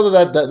you can tell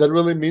that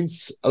really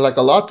means like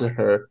a lot to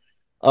her.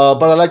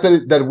 But I like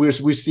that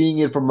we're seeing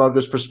it from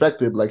Margaret's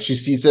perspective. Like she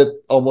sees it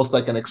almost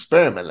like an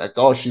experiment. Like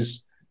oh,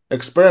 she's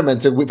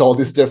experimenting with all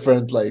these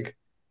different like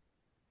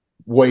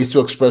ways to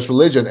express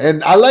religion,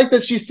 and I like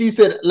that she sees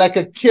it like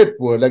a kid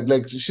would.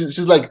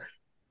 She's like,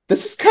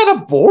 this is kind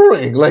of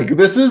boring. Like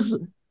this is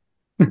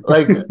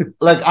like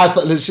I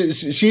thought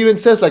she even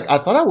says like I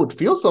thought I would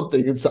feel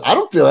something. I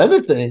don't feel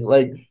anything.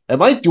 Like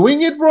am I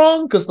doing it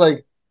wrong? Because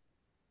like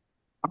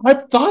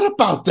I've thought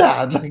about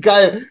that. Like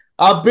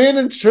I've been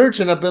in church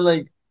and I've been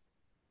like,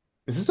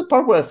 is this a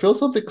part where I feel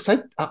something?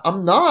 Because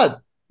I'm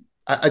not.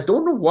 I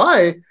don't know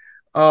why.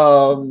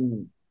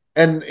 Um,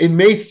 and it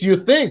makes you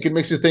think. It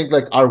makes you think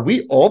like, are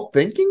we all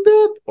thinking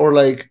that, or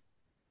like,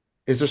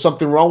 is there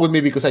something wrong with me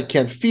because I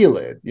can't feel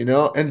it? You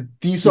know. And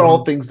these are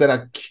all Mhm. things that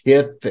are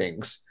kid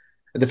things.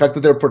 And the fact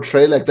that they're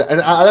portrayed like that, and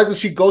I like that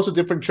she goes to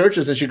different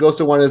churches and she goes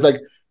to one is like,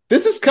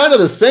 this is kind of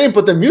the same,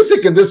 but the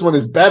music in this one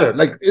is better.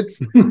 Like it's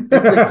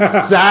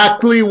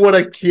exactly what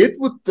a kid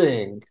would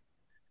think.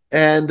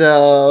 And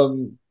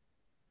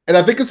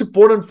I think it's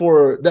important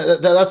for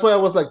that's why I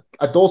was like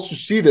adults should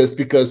see this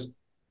because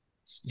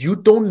you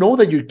don't know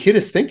that your kid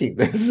is thinking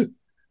this.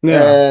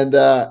 Yeah.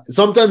 And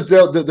sometimes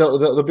they'll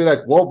be like,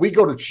 well,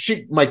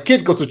 my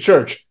kid goes to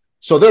church,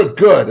 so they're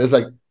good. It's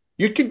like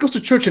your kid goes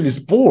to church and is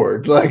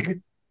bored.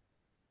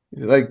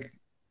 Like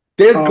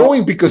they're Uh,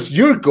 going because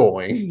you're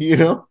going, you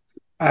know?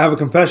 I have a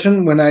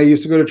confession. When I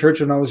used to go to church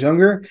when I was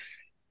younger,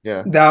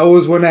 Yeah. That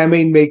was when I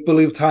made make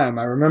believe time.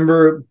 I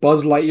remember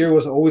Buzz Lightyear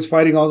was always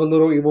fighting all the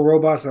little evil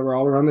robots that were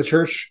all around the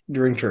church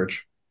during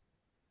church.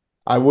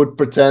 I would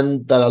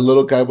pretend that a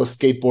little guy was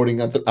skateboarding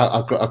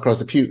across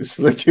the pews.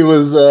 Like it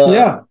was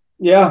Yeah,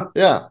 yeah,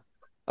 yeah.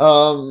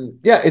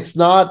 Yeah, it's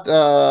not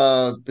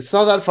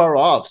that far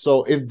off.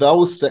 So in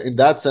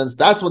that sense,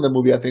 that's when the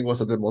movie I think was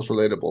the most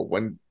relatable,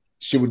 when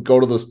she would go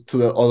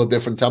to all the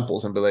different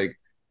temples and be like,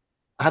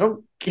 I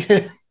don't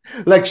get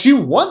like she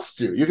wants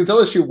to. You can tell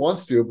that she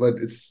wants to, but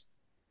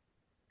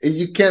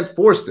you can't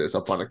force this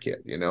upon a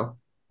kid, you know?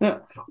 yeah.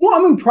 Well,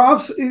 I mean,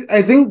 props.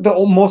 I think the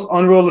most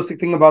unrealistic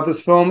thing about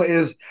this film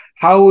is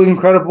how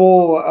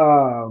incredible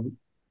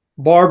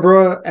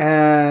Barbara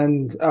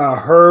and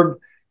Herb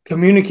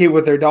communicate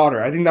with their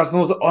daughter. I think that's the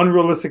most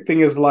unrealistic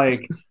thing. Is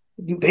like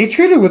they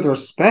treat her with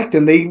respect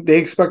and they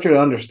expect her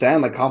to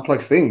understand like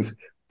complex things.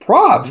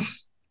 Mm-hmm.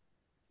 Props.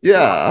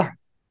 Yeah.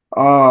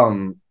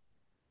 Um,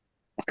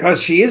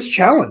 because she is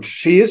challenged.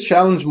 She is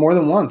challenged more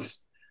than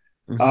once.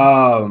 Mm-hmm.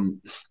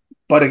 Um,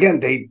 but again,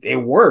 they it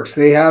works.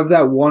 They have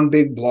that one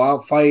big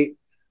blowout fight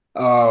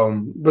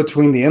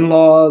between the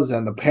in-laws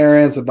and the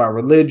parents about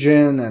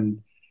religion,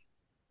 and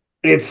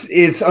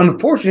it's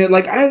unfortunate.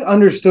 Like I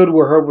understood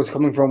where Herb was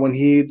coming from when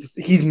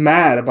he's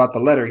mad about the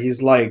letter.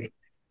 He's like,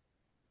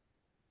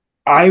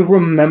 I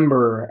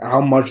remember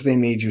how much they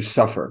made you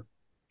suffer.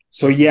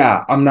 So Mm-hmm.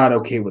 yeah, I'm not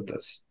okay with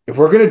this. If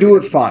we're gonna do Yeah.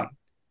 it, fine,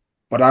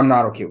 but I'm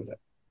not okay with it.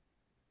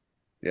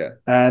 Yeah.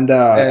 And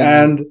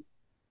And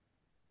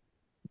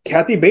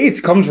Kathy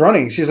Bates comes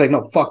running. She's like,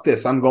 no, fuck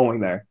this. I'm going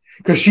there.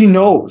 Because she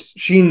knows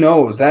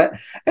that.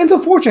 And it's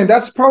unfortunate.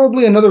 That's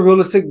probably another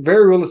realistic,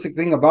 very realistic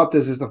thing about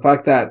this is the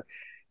fact that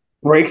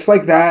breaks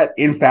like that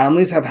in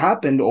families have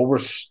happened over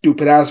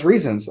stupid ass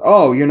reasons.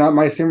 Oh, you're not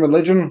my same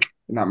religion?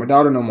 You're not my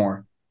daughter no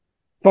more.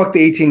 Fuck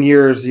the 18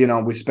 years,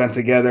 we spent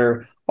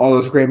together, all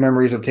those great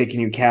memories of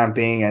taking you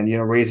camping and,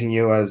 raising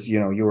you as,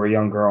 you were a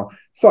young girl.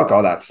 Fuck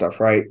all that stuff,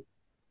 right?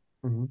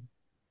 Mhm.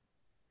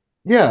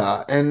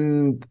 Yeah,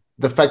 and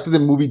the fact that the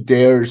movie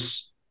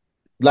dares,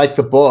 like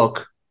the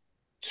book,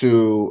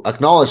 to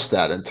acknowledge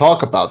that and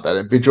talk about that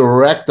and be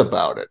direct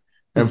about it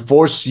and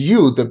force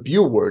you, the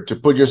viewer, to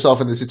put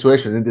yourself in this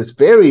situation, in this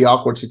very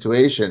awkward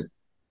situation.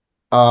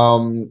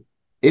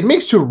 It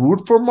makes you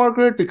root for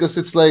Margaret because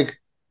it's like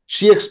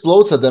she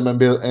explodes at them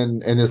and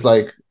is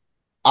like,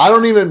 I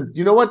don't even,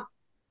 you know what?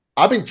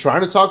 I've been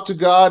trying to talk to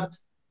God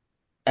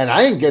and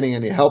I ain't getting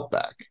any help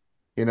back,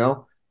 you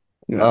know?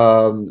 Yeah.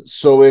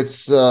 So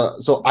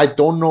so I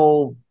don't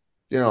know,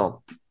 you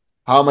know,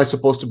 how am I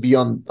supposed to be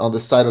on the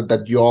side of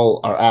that y'all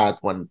are at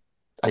when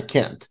I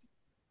can't?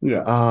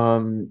 Yeah.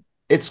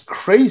 It's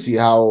crazy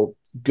how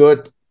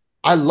good.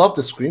 I love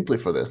the screenplay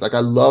for this. Like I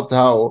loved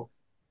how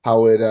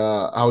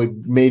it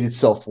made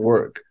itself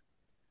work.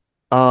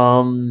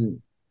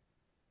 Um,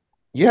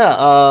 yeah,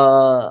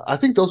 I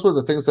think those were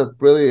the things that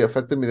really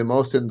affected me the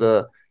most in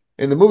the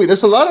movie.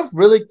 There's a lot of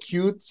really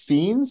cute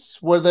scenes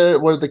where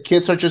the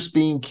kids are just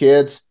being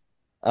kids.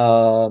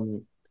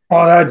 Um,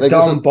 Oh, that like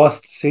there's a dumb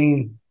bust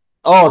scene.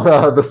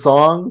 the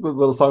song, the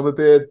little song that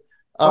they did.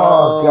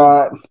 Oh, Um,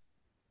 God.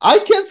 I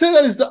can't say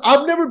that is.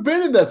 I've never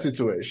been in that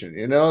situation.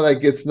 You know,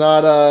 like it's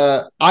not.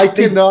 I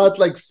They cannot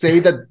like say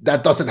that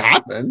that doesn't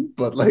happen.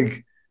 But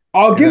like,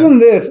 I'll you give know, them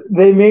this.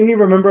 They made me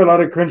remember a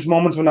lot of cringe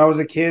moments when I was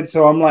a kid.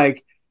 So I'm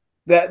like,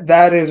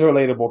 that is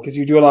relatable because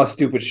you do a lot of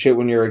stupid shit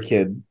when you're a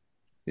kid.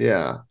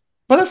 yeah.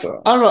 But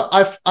So I don't know.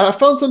 I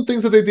found some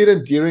things that they did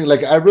endearing.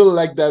 Like I really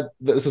like that.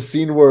 There's a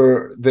scene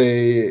where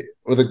the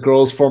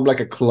girls form like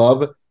a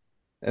club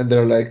and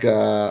they're like,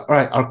 all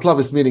right, our club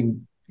is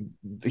meeting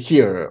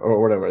here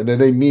or whatever, and then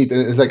they meet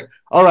and it's like,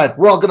 all right,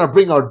 we're all gonna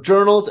bring our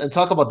journals and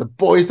talk about the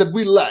boys that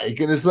we like,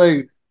 and it's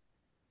like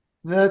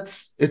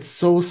it's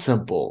so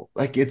simple,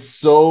 like it's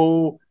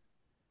so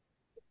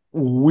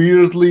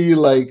weirdly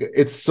like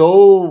it's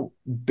so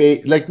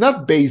like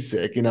not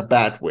basic in a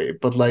bad way,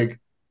 but like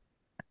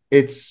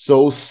it's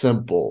so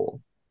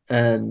simple,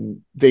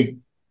 and they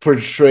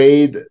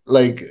portrayed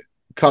like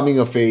coming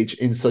of age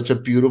in such a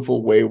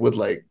beautiful way with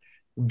like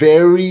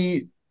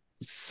very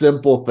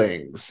simple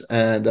things,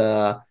 and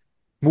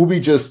movie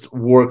just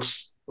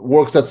works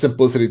that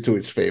simplicity to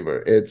its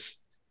favor.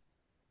 It's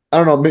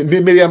I don't know,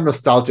 maybe I'm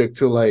nostalgic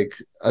to like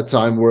a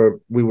time where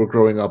we were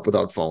growing up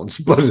without phones,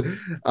 but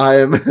I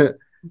am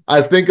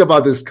I think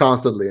about this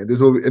constantly, and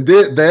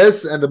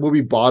this and the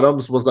movie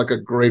Bottoms was like a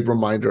great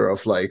reminder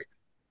of like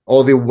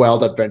all the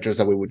wild adventures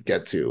that we would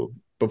get to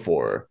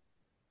before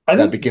I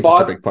that think became such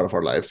a big part of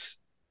our lives.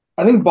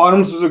 I think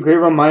Bottoms was a great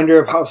reminder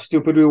of how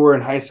stupid we were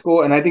in high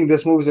school, and I think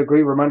this movie is a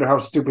great reminder how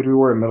stupid we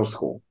were in middle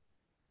school.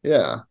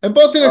 Yeah, and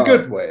both in a Uh,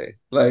 good way.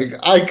 Like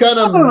I kind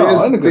I of don't know,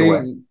 miss in a good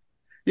way. being,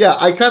 yeah,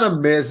 I kind of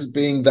miss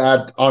being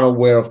that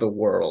unaware of the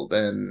world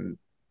and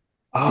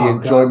the Oh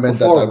God, enjoyment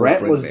that before that would rent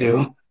bring was me.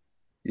 due,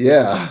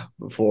 Yeah,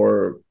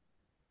 before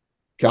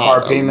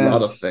God, car a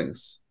lot of payments.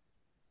 things.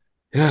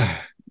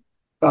 Yeah.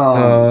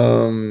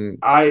 Um,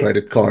 I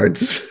Credit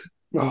cards.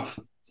 oh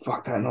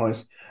fuck that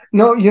noise.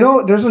 No,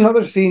 there's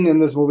another scene in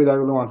this movie that I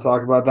really want to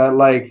talk about. That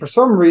like for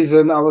some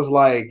reason I was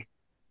like,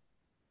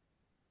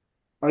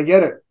 I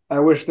get it. I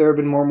wish there had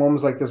been more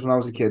moments like this when I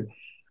was a kid.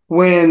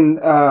 When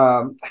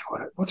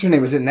what's her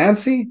name? Is it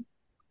Nancy?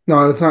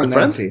 No, it's not The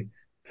friend? Nancy.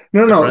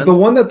 No, The no, no. The friend?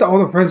 one that all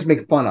the friends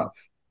make fun of.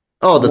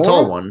 Oh, the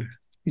tall Laura? one.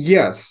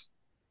 Yes.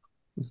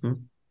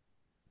 Mhm.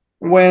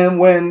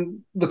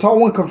 When the tall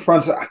one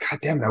confronts her, God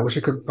damn it, I wish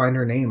I could find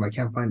her name. I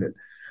can't find it.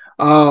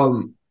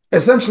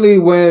 Essentially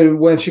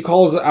when she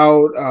calls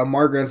out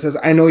Margaret and says,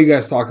 I know you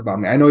guys talk about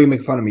me. I know you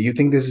make fun of me. You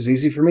think this is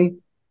easy for me?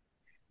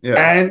 Yeah.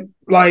 And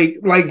like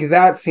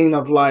that scene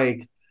of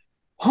like,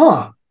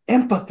 huh,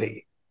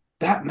 empathy.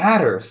 That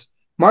matters.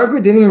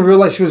 Margaret didn't even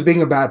realize she was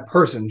being a bad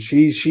person.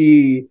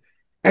 She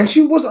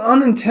was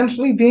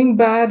unintentionally being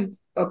bad,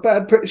 a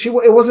bad she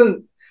it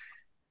wasn't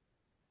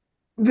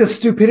the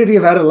stupidity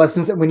of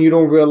adolescence when you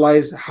don't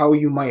realize how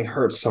you might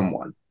hurt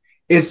someone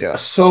is Yeah.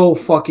 so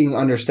fucking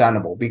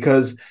understandable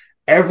because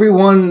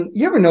everyone,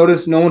 you ever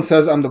notice no one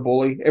says I'm the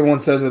bully? Everyone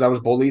says that I was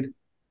bullied.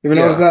 You ever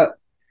notice Yeah.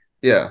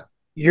 that?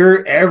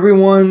 Yeah.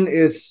 Everyone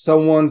is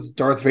someone's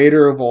Darth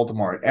Vader or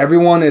Voldemort.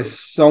 Everyone is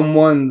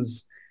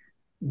someone's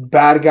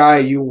bad guy.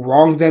 You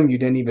wronged them. You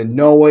didn't even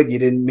know it.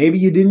 Maybe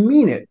you didn't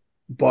mean it,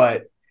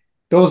 but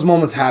those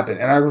moments happen.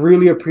 And I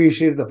really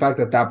appreciated the fact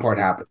that that part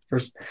happened. For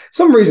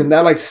some reason,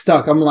 that like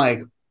stuck. I'm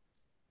like,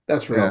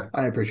 that's Yeah. real.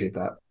 I appreciate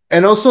that.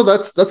 And also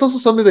that's also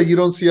something that you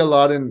don't see a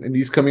lot in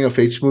these coming of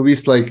age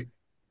movies. Like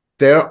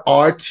there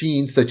are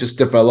teens that just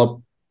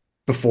develop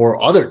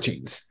before other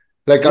teens.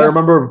 Like I Yeah.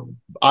 remember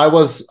I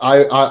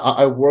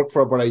worked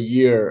for about a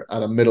year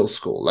at a middle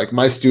school. Like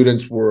my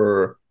students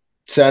were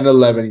 10,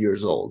 11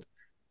 years old.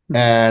 Mhm.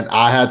 And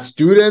I had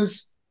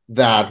students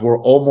that were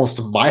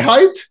almost my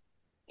height,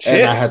 and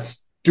I Shit. had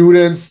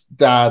students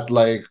that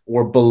like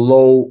were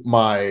below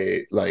my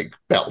like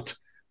belt,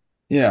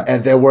 Yeah.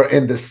 and they were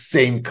in the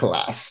same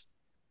class.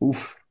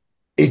 Oof.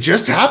 It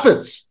just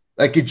happens.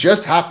 Like it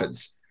just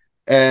happens.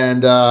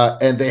 And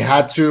they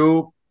had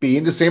to be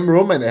in the same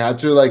room, and they had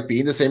to like be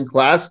in the same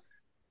class,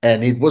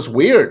 and it was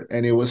weird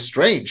and it was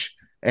strange.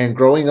 And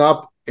growing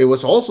up, it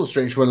was also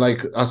strange when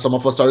like some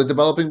of us started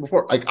developing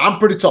before. Like I'm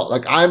pretty tall.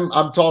 Like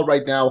I'm tall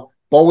right now.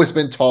 Always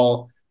been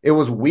tall. It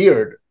was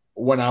weird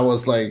when I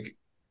was like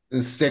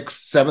in sixth,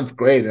 seventh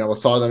grade, and I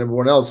was taller than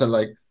everyone else, and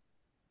like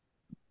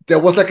there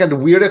was like a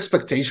weird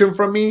expectation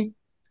from me,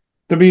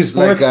 W like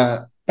sports,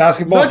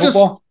 basketball,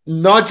 football.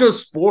 not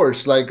just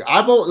sports. Like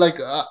I've like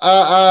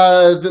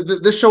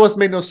this show has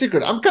made no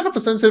secret. I'm kind of a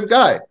sensitive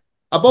guy.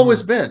 I've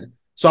always Mhm. been.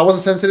 So I was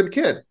a sensitive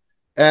kid.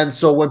 And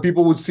so when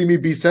people would see me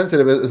be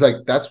sensitive, it's like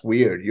that's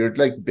weird. You're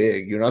like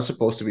big. You're not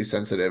supposed to be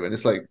sensitive. And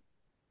it's like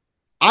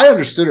I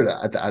understood it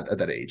at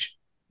that age.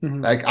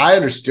 Mhm. Like I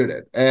understood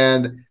it.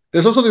 And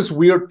there's also this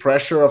weird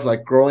pressure of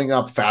like growing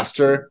up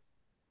faster,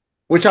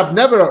 which I've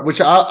never,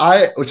 which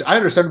I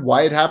understand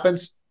why it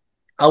happens.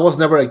 I was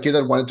never a kid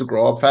that wanted to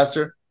grow up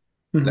faster,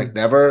 like Mhm.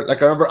 never.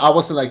 Like I remember I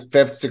was in like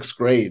fifth, sixth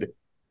grade,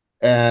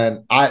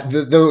 and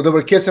there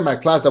were kids in my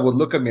class that would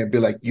look at me and be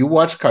like, "You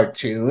watch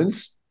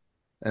cartoons?"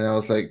 And I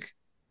was like,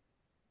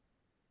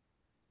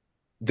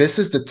 "This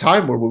is the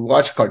time where we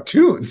watch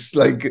cartoons.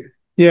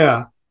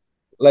 Yeah.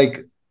 Like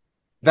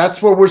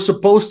that's what we're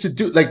supposed to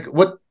do. Like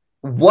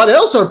what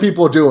else are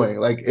people doing?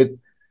 Like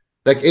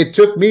it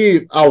took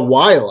me a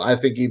while, I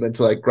think, even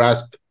to like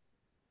grasp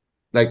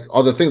like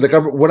other things. Like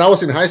when I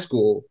was in high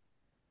school,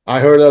 I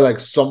heard that like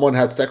someone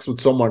had sex with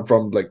someone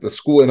from like the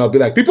school, and I'll be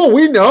like, people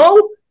we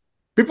know,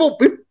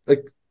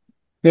 like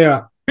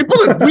Yeah.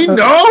 people that we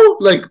know,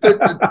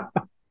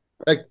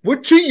 like we're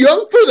too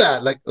young for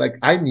that. Like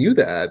I knew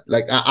that.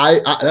 Like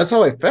I that's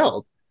how I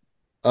felt.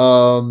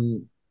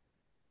 Um,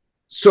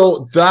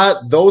 so that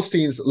those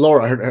scenes,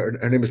 Laura,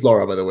 her name is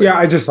Laura, by the way. Yeah.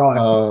 I just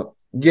saw it.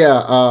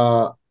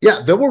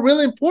 Yeah, they were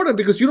really important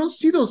because you don't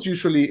see those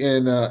usually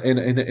in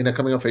a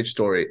coming of age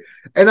story.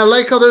 And I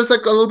like how there's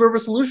like a little bit of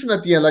resolution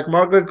at the end. Like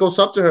Margaret goes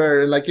up to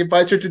her and like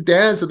invites her to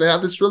dance, and they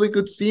have this really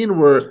good scene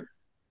where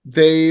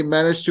they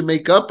manage to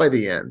make up by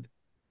the end.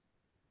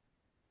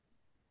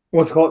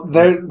 What's called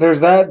Yeah.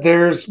 there's that.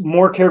 There's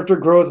more character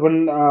growth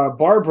when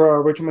Barbara,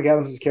 Rachel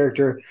McAdams'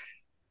 character,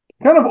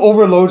 kind of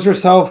overloads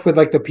herself with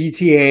like the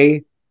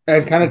PTA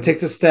and kind of Mm-hmm.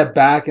 takes a step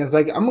back and is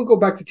like, I'm gonna go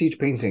back to teach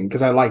painting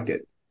because I liked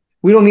it.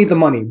 We don't need the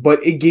money,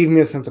 but it gave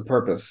me a sense of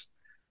purpose.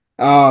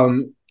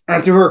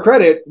 And to her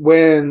credit,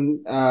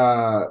 when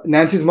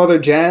Nancy's mother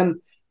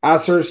Jan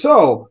asks her,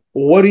 "So,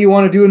 what do you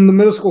want to do in the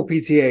middle school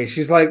PTA?"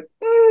 She's like,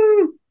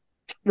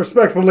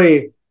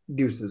 "Respectfully,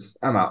 deuces,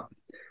 I'm out."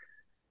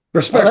 I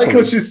like how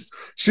Respectfully,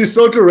 she's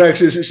so direct.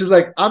 She's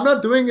like, I'm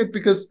not doing it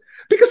because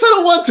I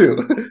don't want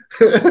to.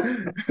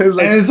 It's and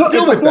like it's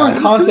deal a with foreign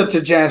that. concept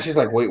to Jan. She's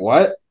like, "Wait,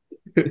 what?"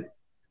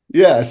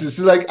 Yeah, she's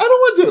like, I don't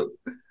want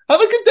to. Have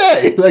a good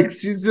day. Like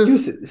she's just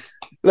Deuces.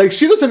 like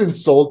she doesn't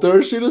insult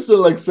her. She doesn't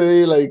like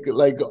say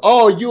like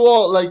oh you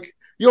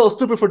all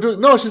stupid for doing.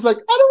 No, she's like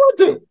I don't want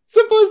to.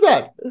 Simple as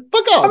that.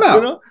 Fuck I'm off. You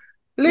out. know.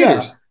 Yeah,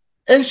 Laters.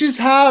 and she's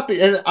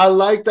happy, and I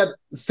like that.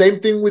 Same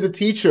thing with the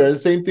teacher, and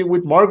same thing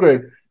with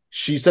Margaret.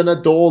 She's an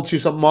adult.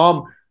 She's a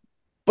mom,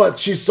 but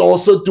she's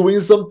also doing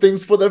some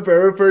things for the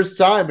very first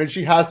time, and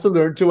she has to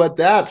learn to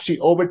adapt. She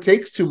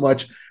overtakes too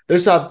much.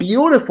 there's a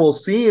beautiful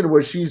scene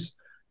where she's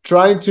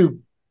trying to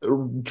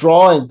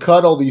draw and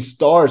cut all these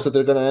stars that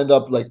they're going to end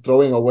up like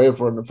throwing away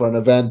for an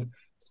event.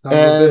 Son of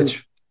a And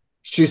bitch.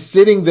 she's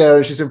sitting there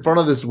and she's in front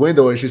of this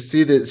window and she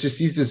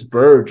sees this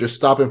bird just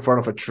stop in front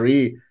of a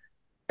tree,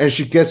 and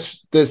she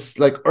gets this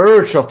like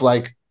urge of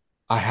like,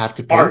 I have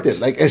to paint it.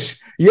 Art. Like,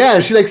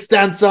 and she like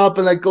stands up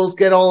and like goes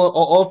get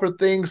all of her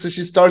things. So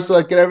she starts to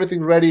like get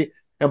everything ready.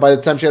 And by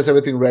the time she has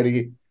everything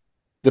ready,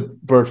 the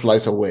bird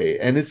flies away.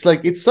 And it's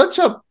like, it's such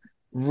a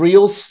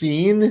real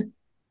scene.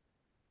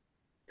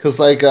 Cause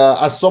like,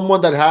 as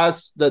someone that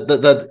has that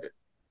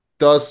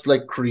does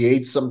like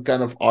create some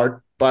kind of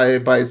art by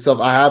itself,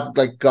 I have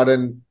like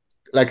gotten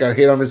like a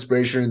hit of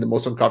inspiration in the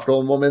most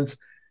uncomfortable moments,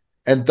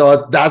 and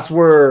thought that's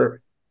where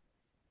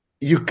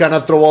you kind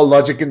of throw all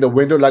logic in the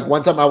window. Like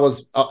one time I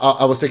was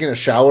taking a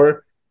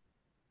shower,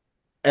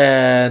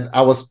 and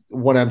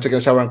when I'm taking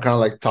a shower, I'm kind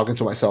of like talking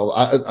to myself.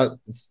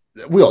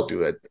 We all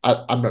do it.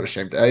 I'm not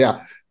ashamed.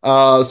 Yeah.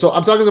 So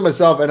I'm talking to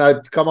myself, and I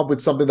come up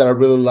with something that I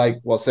really like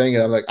while saying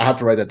it. I'm like, I have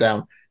to write that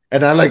down.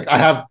 And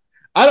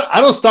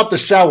I don't stop the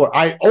shower.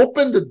 I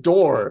open the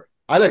door.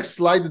 I like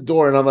slide the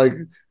door, and I'm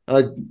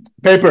like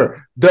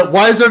paper.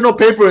 Why is there no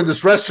paper in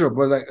this restroom?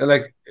 Or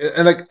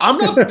like I'm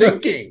not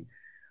thinking.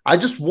 I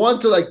just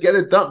want to like get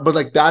it done. But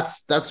like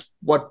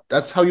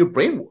that's how your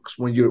brain works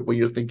when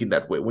you're thinking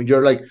that way. When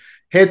you're like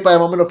hit by a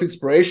moment of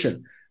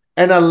inspiration.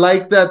 And I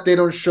like that they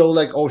don't show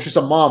like, oh, she's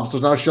a mom, so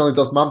now she only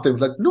does mom things.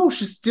 Like, no,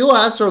 she still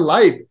has her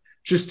life.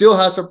 She still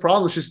has her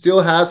problems. She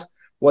still has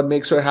what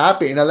makes her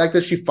happy. And I like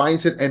that she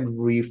finds it and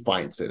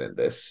refines it in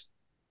this.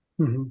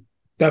 Mm-hmm.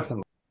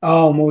 Definitely.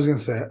 Oh, what was I gonna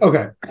say?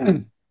 Okay.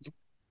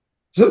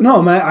 So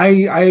no, man,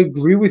 I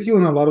agree with you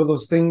on a lot of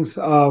those things.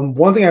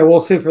 One thing I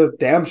will say for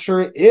damn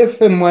sure,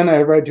 if and when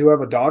I do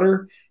have a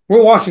daughter,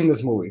 we're watching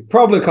this movie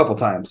probably a couple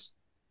times.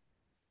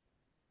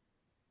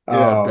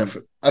 Yeah, Um,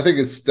 definitely. I think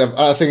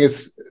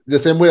it's the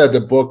same way that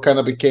the book kind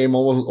of became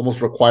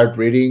almost required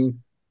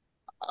reading.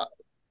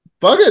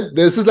 Fuck it.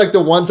 This is like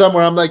the one time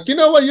where I'm like, you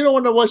know what? You don't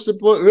want to watch the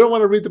book. You don't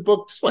want to read the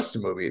book. Just watch the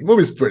movie. The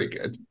movie's pretty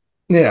good.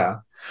 yeah.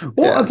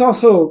 Well, Yeah. it's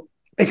also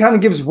it kind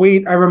of gives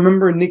weight. I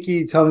remember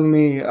Nikki telling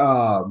me,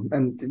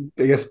 and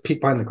I guess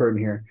peek behind the curtain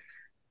here.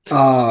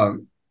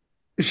 Um,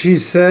 she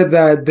said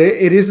that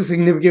it is a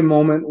significant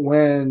moment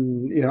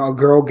when a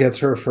girl gets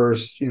her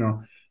first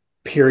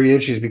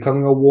period. She's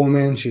becoming a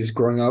woman. She's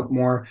growing up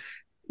more.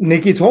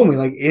 Nikki told me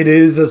like it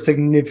is a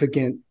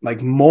significant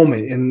like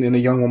moment in a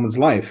young woman's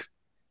life.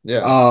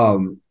 Yeah.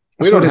 Um,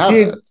 We so don't to have see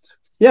it, that.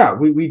 yeah,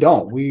 we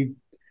don't we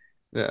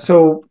Yeah.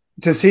 so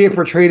to see it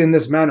portrayed in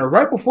this manner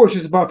right before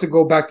she's about to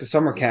go back to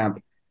summer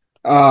camp.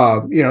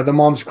 The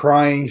mom's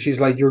crying.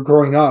 She's like, "You're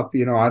growing up.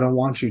 I don't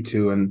want you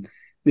to." And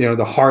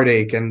the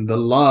heartache and the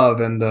love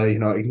and the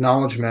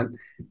acknowledgement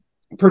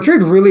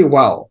portrayed really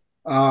well.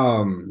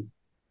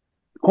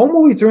 Home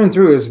movie through and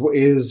through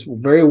is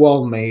very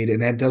well made,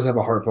 and it does have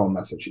a heartfelt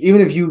message.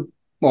 Even if you,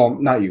 well,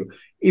 not you,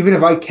 even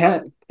if I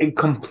can't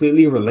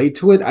completely relate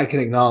to it, I can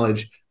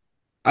acknowledge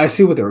I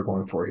see what they were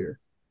going for here.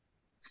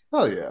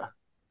 Oh yeah.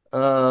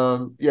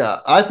 Yeah,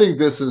 I think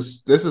this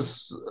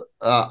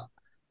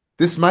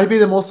might be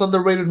the most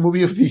underrated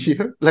movie of the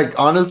year. Like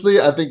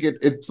honestly, I think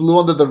it flew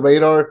under the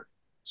radar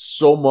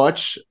so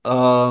much.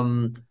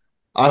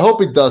 I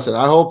hope it doesn't.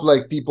 I hope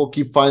like people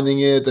keep finding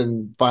it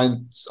and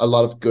find a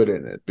lot of good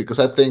in it, because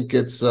I think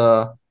it's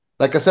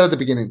like I said at the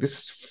beginning, this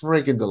is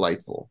freaking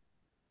delightful.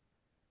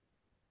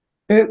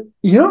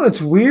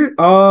 It's weird.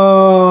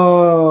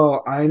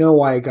 Oh, I know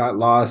why it got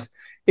lost.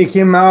 It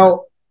came Yeah.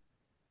 out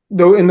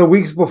though in the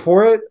weeks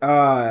before it.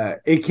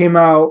 It came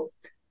out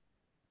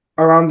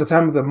around the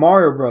time of the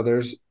Mario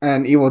Brothers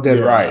and Evil Dead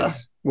Yeah.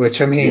 Rise,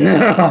 which I mean,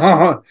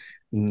 Yeah.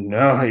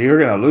 no, you're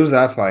gonna lose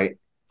that fight.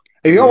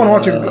 If you want to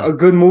watch a Yeah.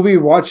 good movie,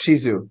 watch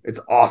Shizu. It's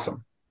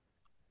awesome.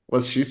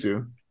 What's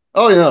Shisu?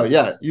 Oh yeah,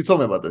 yeah. You told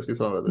me about this. You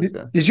told me about this, Did,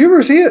 yeah. did you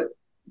ever see it?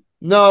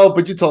 No,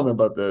 but you told me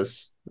about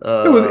this.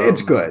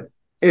 It's good.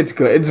 It's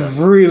good. It's Yeah.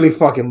 really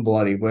fucking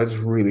bloody, but it's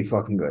really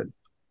fucking good.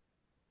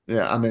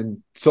 Yeah, I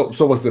mean, so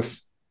was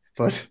this.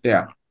 But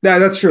Yeah. Yeah,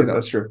 that's you true. know.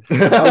 That's true. I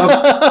love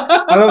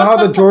I love how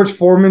the George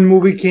Foreman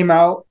movie came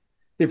out.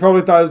 They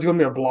probably thought it was gonna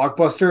be a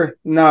blockbuster.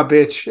 Nah,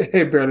 bitch.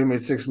 It barely made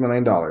 $6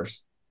 million.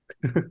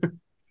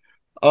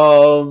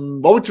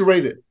 What would you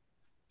rate it?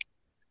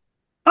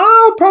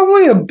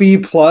 Probably a B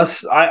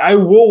plus. I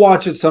will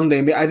watch it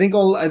someday. I think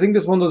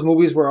this is one of those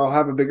movies where I'll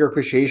have a bigger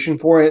appreciation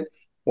for it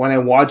when I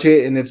watch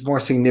it, and it's more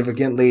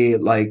significantly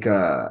like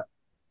a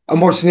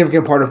more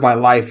significant part of my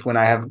life when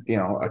I have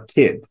a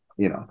kid.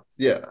 Yeah,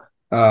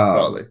 Um,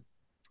 probably.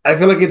 I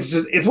feel like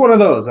it's one of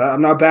those.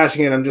 I'm not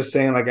bashing it. I'm just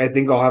saying like I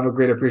think I'll have a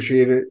great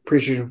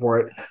appreciation for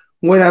it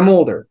when I'm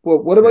older. Well,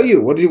 what about Yeah.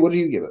 you? What do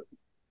you give it?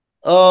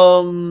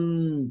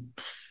 Um,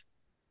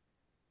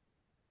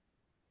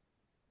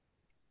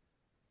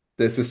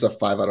 this is a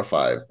 5 out of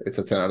 5. It's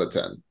a 10 out of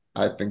 10.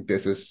 I think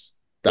this is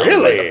downright a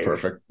Really?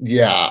 perfect.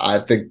 Yeah, I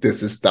think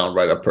this is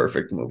downright a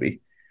perfect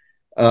movie.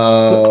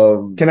 So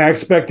Um, can I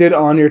expect it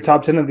on your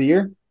top 10 of the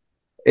year?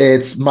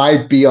 It's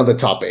might be on the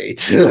top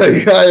 8.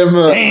 Like I am,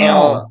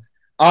 Damn.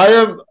 I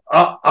am.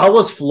 I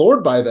was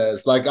floored by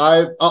this. Like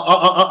I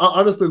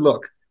honestly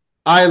look,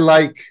 I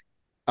like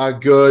a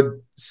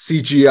good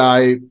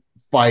CGI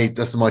fight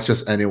as much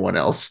as anyone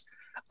else.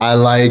 I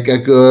like a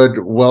good,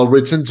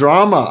 well-written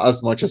drama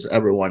as much as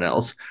everyone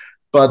else.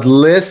 But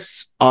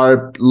lists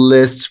are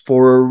lists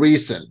for a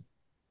reason.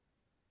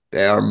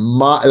 They're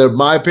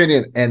my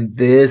opinion, and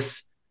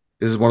this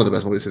is one of the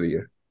best movies of the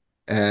year.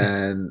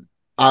 And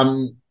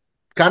I'm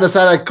kind of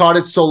sad I caught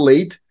it so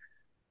late,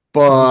 Mhm.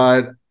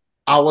 but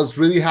I was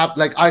really happy.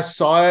 Like I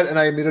saw it and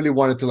I immediately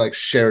wanted to like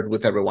share it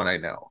with everyone I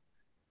know.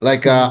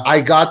 Like Mhm.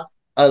 I got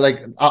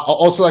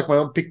also like my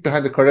own peek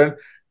behind the curtain.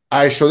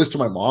 I showed this to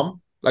my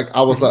mom. Like Mhm.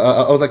 I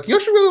was like, you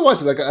should really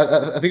watch it. Like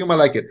I think I might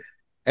like it.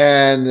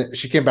 And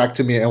she came back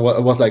to me and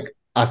was like,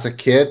 as a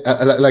kid,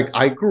 like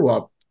I grew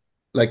up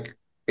like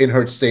in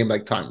her same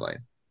like timeline.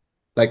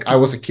 Like I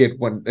was Mhm. a kid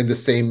when in the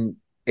same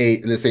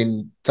age, in the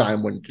same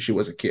time when she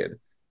was a kid,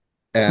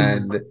 Mhm.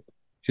 and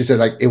she said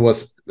it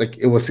was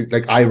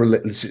like I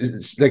relate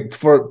like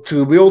for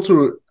to be able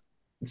to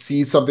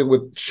see something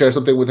with share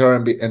something with her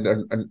and be and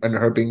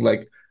her being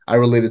like I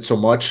related so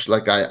much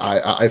like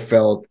I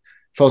felt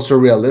so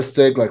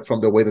realistic like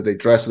from the way that they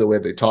dress to the way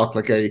they talk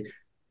like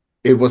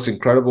it was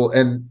incredible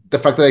and the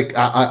fact that like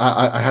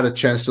I had a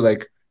chance to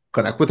like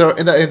connect with her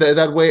in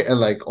that way and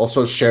like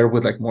also share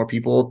with like more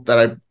people that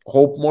I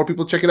hope more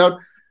people check it out.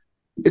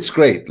 It's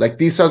great. Like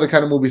these are the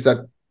kind of movies that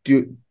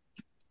do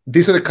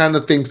these are the kind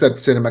of things that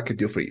cinema can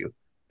do for you,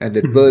 and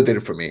it really Mhm. did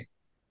it for me.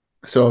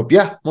 So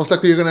yeah, most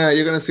likely you're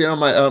gonna see it on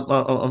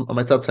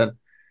my top 10.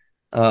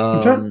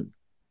 I'm trying. Um,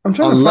 I'm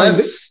trying to find it.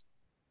 unless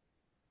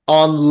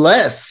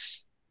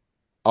unless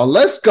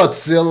unless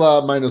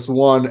Godzilla minus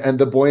one and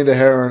the Boy and the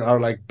Heron are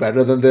like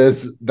better than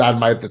this, that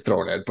might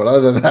dethrone it. But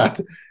other than that,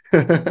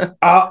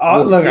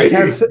 we'll Look.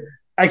 see.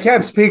 I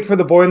can't speak for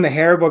the boy in the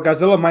hair, but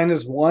Godzilla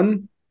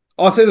 -1.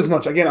 I'll say this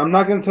much again. I'm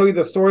not going to tell you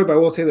the story, but I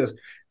will say this: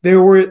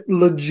 there were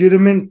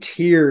legitimate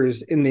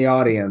tears in the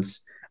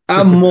audience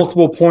at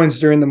multiple points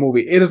during the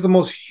movie. It is the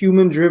most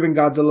human-driven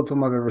Godzilla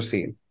film I've ever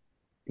seen.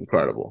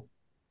 Incredible.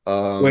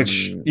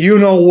 Which Um, you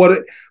know what?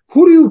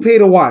 Who do you pay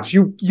to watch?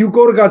 You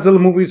go to Godzilla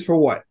movies for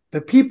what?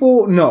 The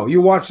people? No, you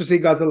watch to see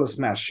Godzilla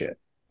smash shit.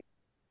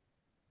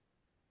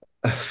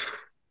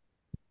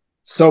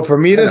 So for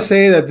me I to know.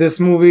 say that this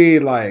movie,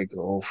 like,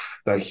 oh,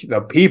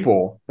 the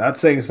people, that's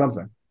saying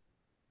something.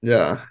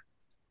 Yeah.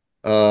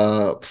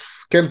 Uh,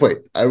 can't wait.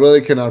 I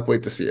really cannot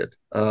wait to see it.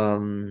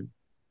 All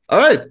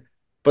right.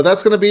 But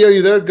that's gonna be Are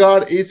You There,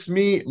 God? It's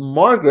me,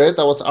 Margaret.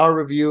 That was our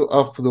review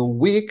of the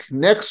week.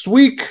 Next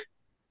week,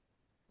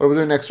 what are we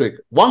doing next week?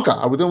 Wonka.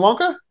 Are we doing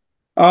Wonka?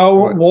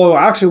 Or what? Well,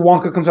 actually,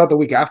 Wonka comes out the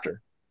week after.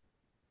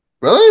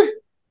 Really?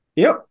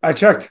 Yep, I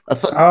checked. I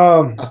thought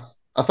Um,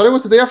 I thought it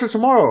was the day after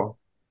tomorrow.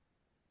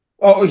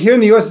 oh, here in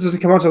the US, it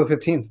doesn't come out until the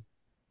 15th.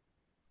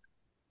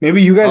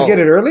 Maybe you guys get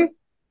it Oh, early.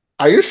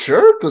 are you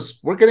sure? Because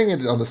we're getting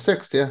it on the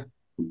 6th, yeah.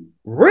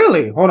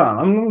 Really? Hold on,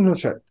 I'm gonna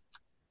check.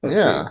 Let's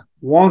see. Yeah.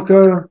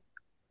 Wonka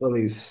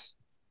release.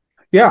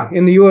 Yeah,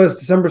 in the US,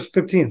 December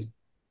 15th.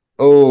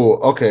 Oh,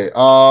 okay.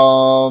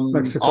 I'll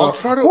Mexico.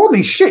 try to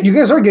Holy shit, you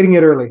guys are getting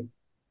it early.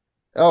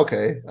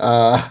 okay.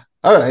 All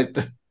right.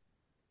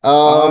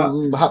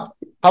 Uh,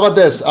 How about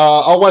this?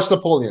 I'll watch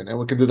Napoleon and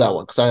we can do that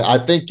one because I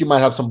think you might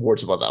have some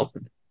words about that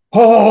one.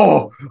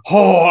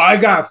 I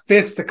got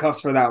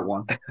fisticuffs for that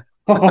one.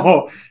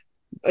 Oh,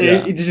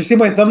 Yeah, did you see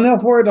my thumbnail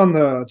for it on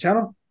the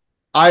channel?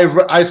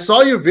 I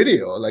saw your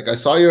video. Like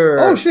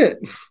Oh shit.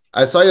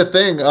 I saw your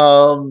thing.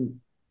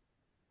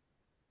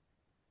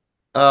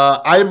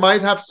 I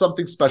might have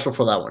something special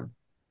for that one.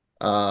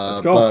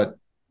 Let's go. But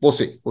we'll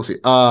see. We'll see.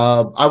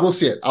 I will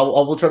see it. I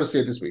will try to see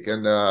it this week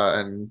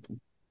and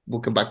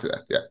we'll come back to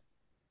that.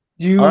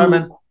 Yeah. All right, You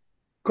man.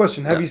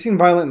 question, have Yeah. you seen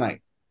Violent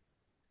Night?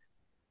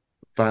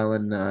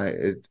 Violin.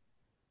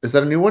 Is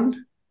that a new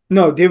one?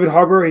 No, David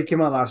Harbour, he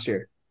came out last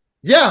year.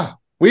 Yeah,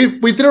 we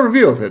did a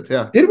review of it.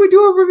 Yeah, Did we do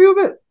a review of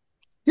it?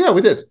 yeah,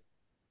 we did.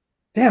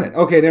 Damn it.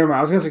 Okay, never mind.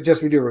 I was gonna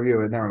suggest we do a review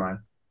of it. Never mind.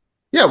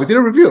 Yeah, we did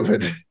a review of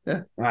it.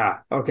 Yeah,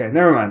 Okay,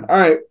 never mind. All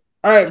right.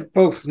 All right,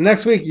 folks.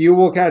 Next week you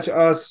will catch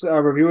us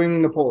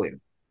reviewing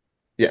Napoleon.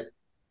 yeah.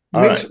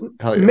 All Make right. su-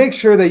 Hell yeah. make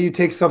sure that you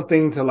take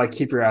something to like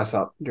keep your ass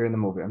up during the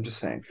movie. I'm just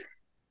saying.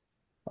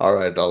 All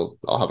right. I'll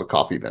have a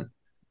coffee then.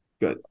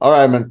 Good. All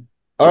right, man.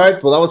 All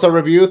right. Well, that was our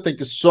review. Thank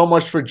you so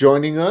much for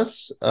joining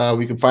us.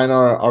 We can find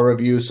our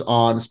reviews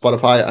on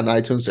Spotify and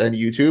iTunes and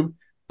YouTube,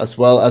 as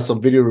well as some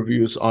video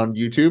reviews on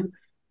YouTube.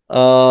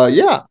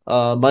 Yeah.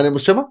 My name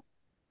is Chema,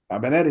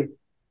 I've been Eddie.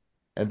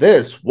 and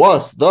this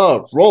was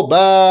the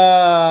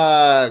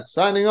rollback.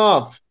 Signing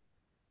off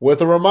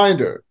with a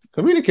reminder: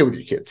 communicate with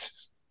your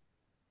kids.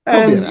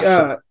 Don't be an And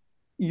asshole.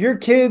 your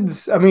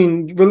kids, I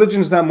mean,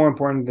 religion is not more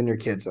important than your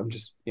kids. I'm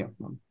just,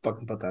 I'm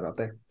fucking put that out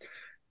there.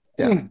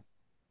 Yeah. All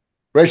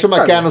Rachel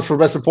right, man. McAdams for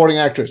Best Supporting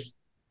Actress.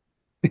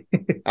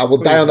 I will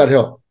What do die you on that say?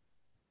 hill.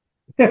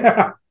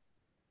 Bye,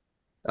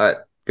 All right.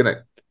 Good night.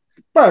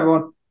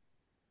 everyone.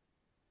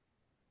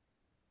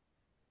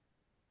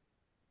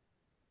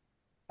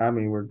 I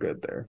mean, we're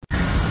good there.